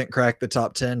 probably wouldn't crack the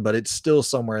top 10, but it's still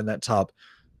somewhere in that top.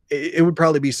 It would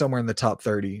probably be somewhere in the top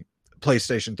 30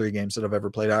 PlayStation 3 games that I've ever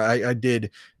played. I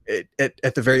did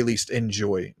at the very least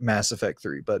enjoy Mass Effect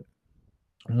 3, but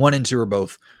 1 and 2 are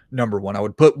both number one. I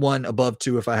would put 1 above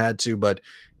 2 if I had to, but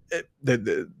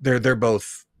they're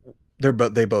both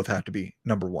they both have to be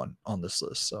number one on this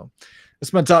list. So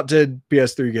it's my top 10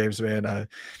 PS3 games, man.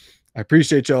 I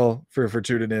appreciate y'all for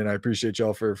tuning in. I appreciate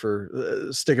y'all for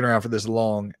sticking around for this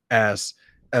long ass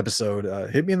episode.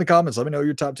 Hit me in the comments. Let me know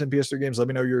your top 10 PS3 games. Let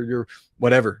me know your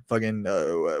whatever fucking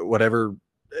whatever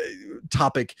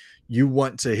topic you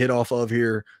want to hit off of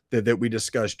here that we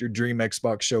discussed. Your dream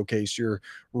Xbox showcase, your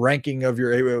ranking of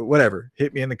your whatever.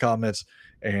 Hit me in the comments.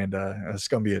 And that's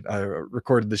gonna be it. I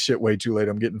recorded this shit way too late.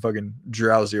 I'm getting fucking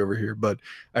drowsy over here, but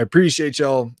I appreciate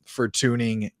y'all for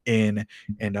tuning in,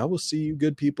 and I will see you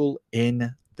good people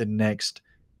in the next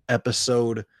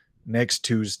episode next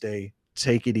Tuesday.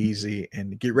 Take it easy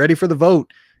and get ready for the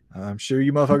vote. I'm sure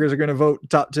you motherfuckers are going to vote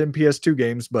top 10 PS2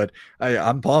 games, but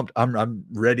I'm pumped. I'm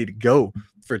ready to go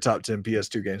for top 10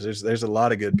 PS2 games. There's a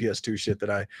lot of good PS2 shit that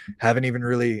I haven't even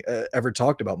really ever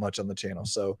talked about much on the channel.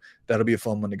 So that'll be a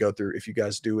fun one to go through if you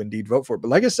guys do indeed vote for it. But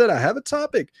like I said, I have a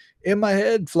topic in my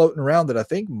head floating around that I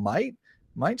think might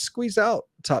squeeze out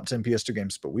top 10 PS2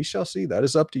 games, but we shall see. That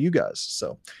is up to you guys.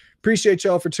 So appreciate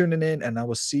y'all for tuning in, and I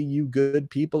will see you good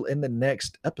people in the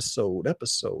next episode.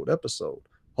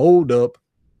 Hold up.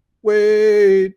 Wait.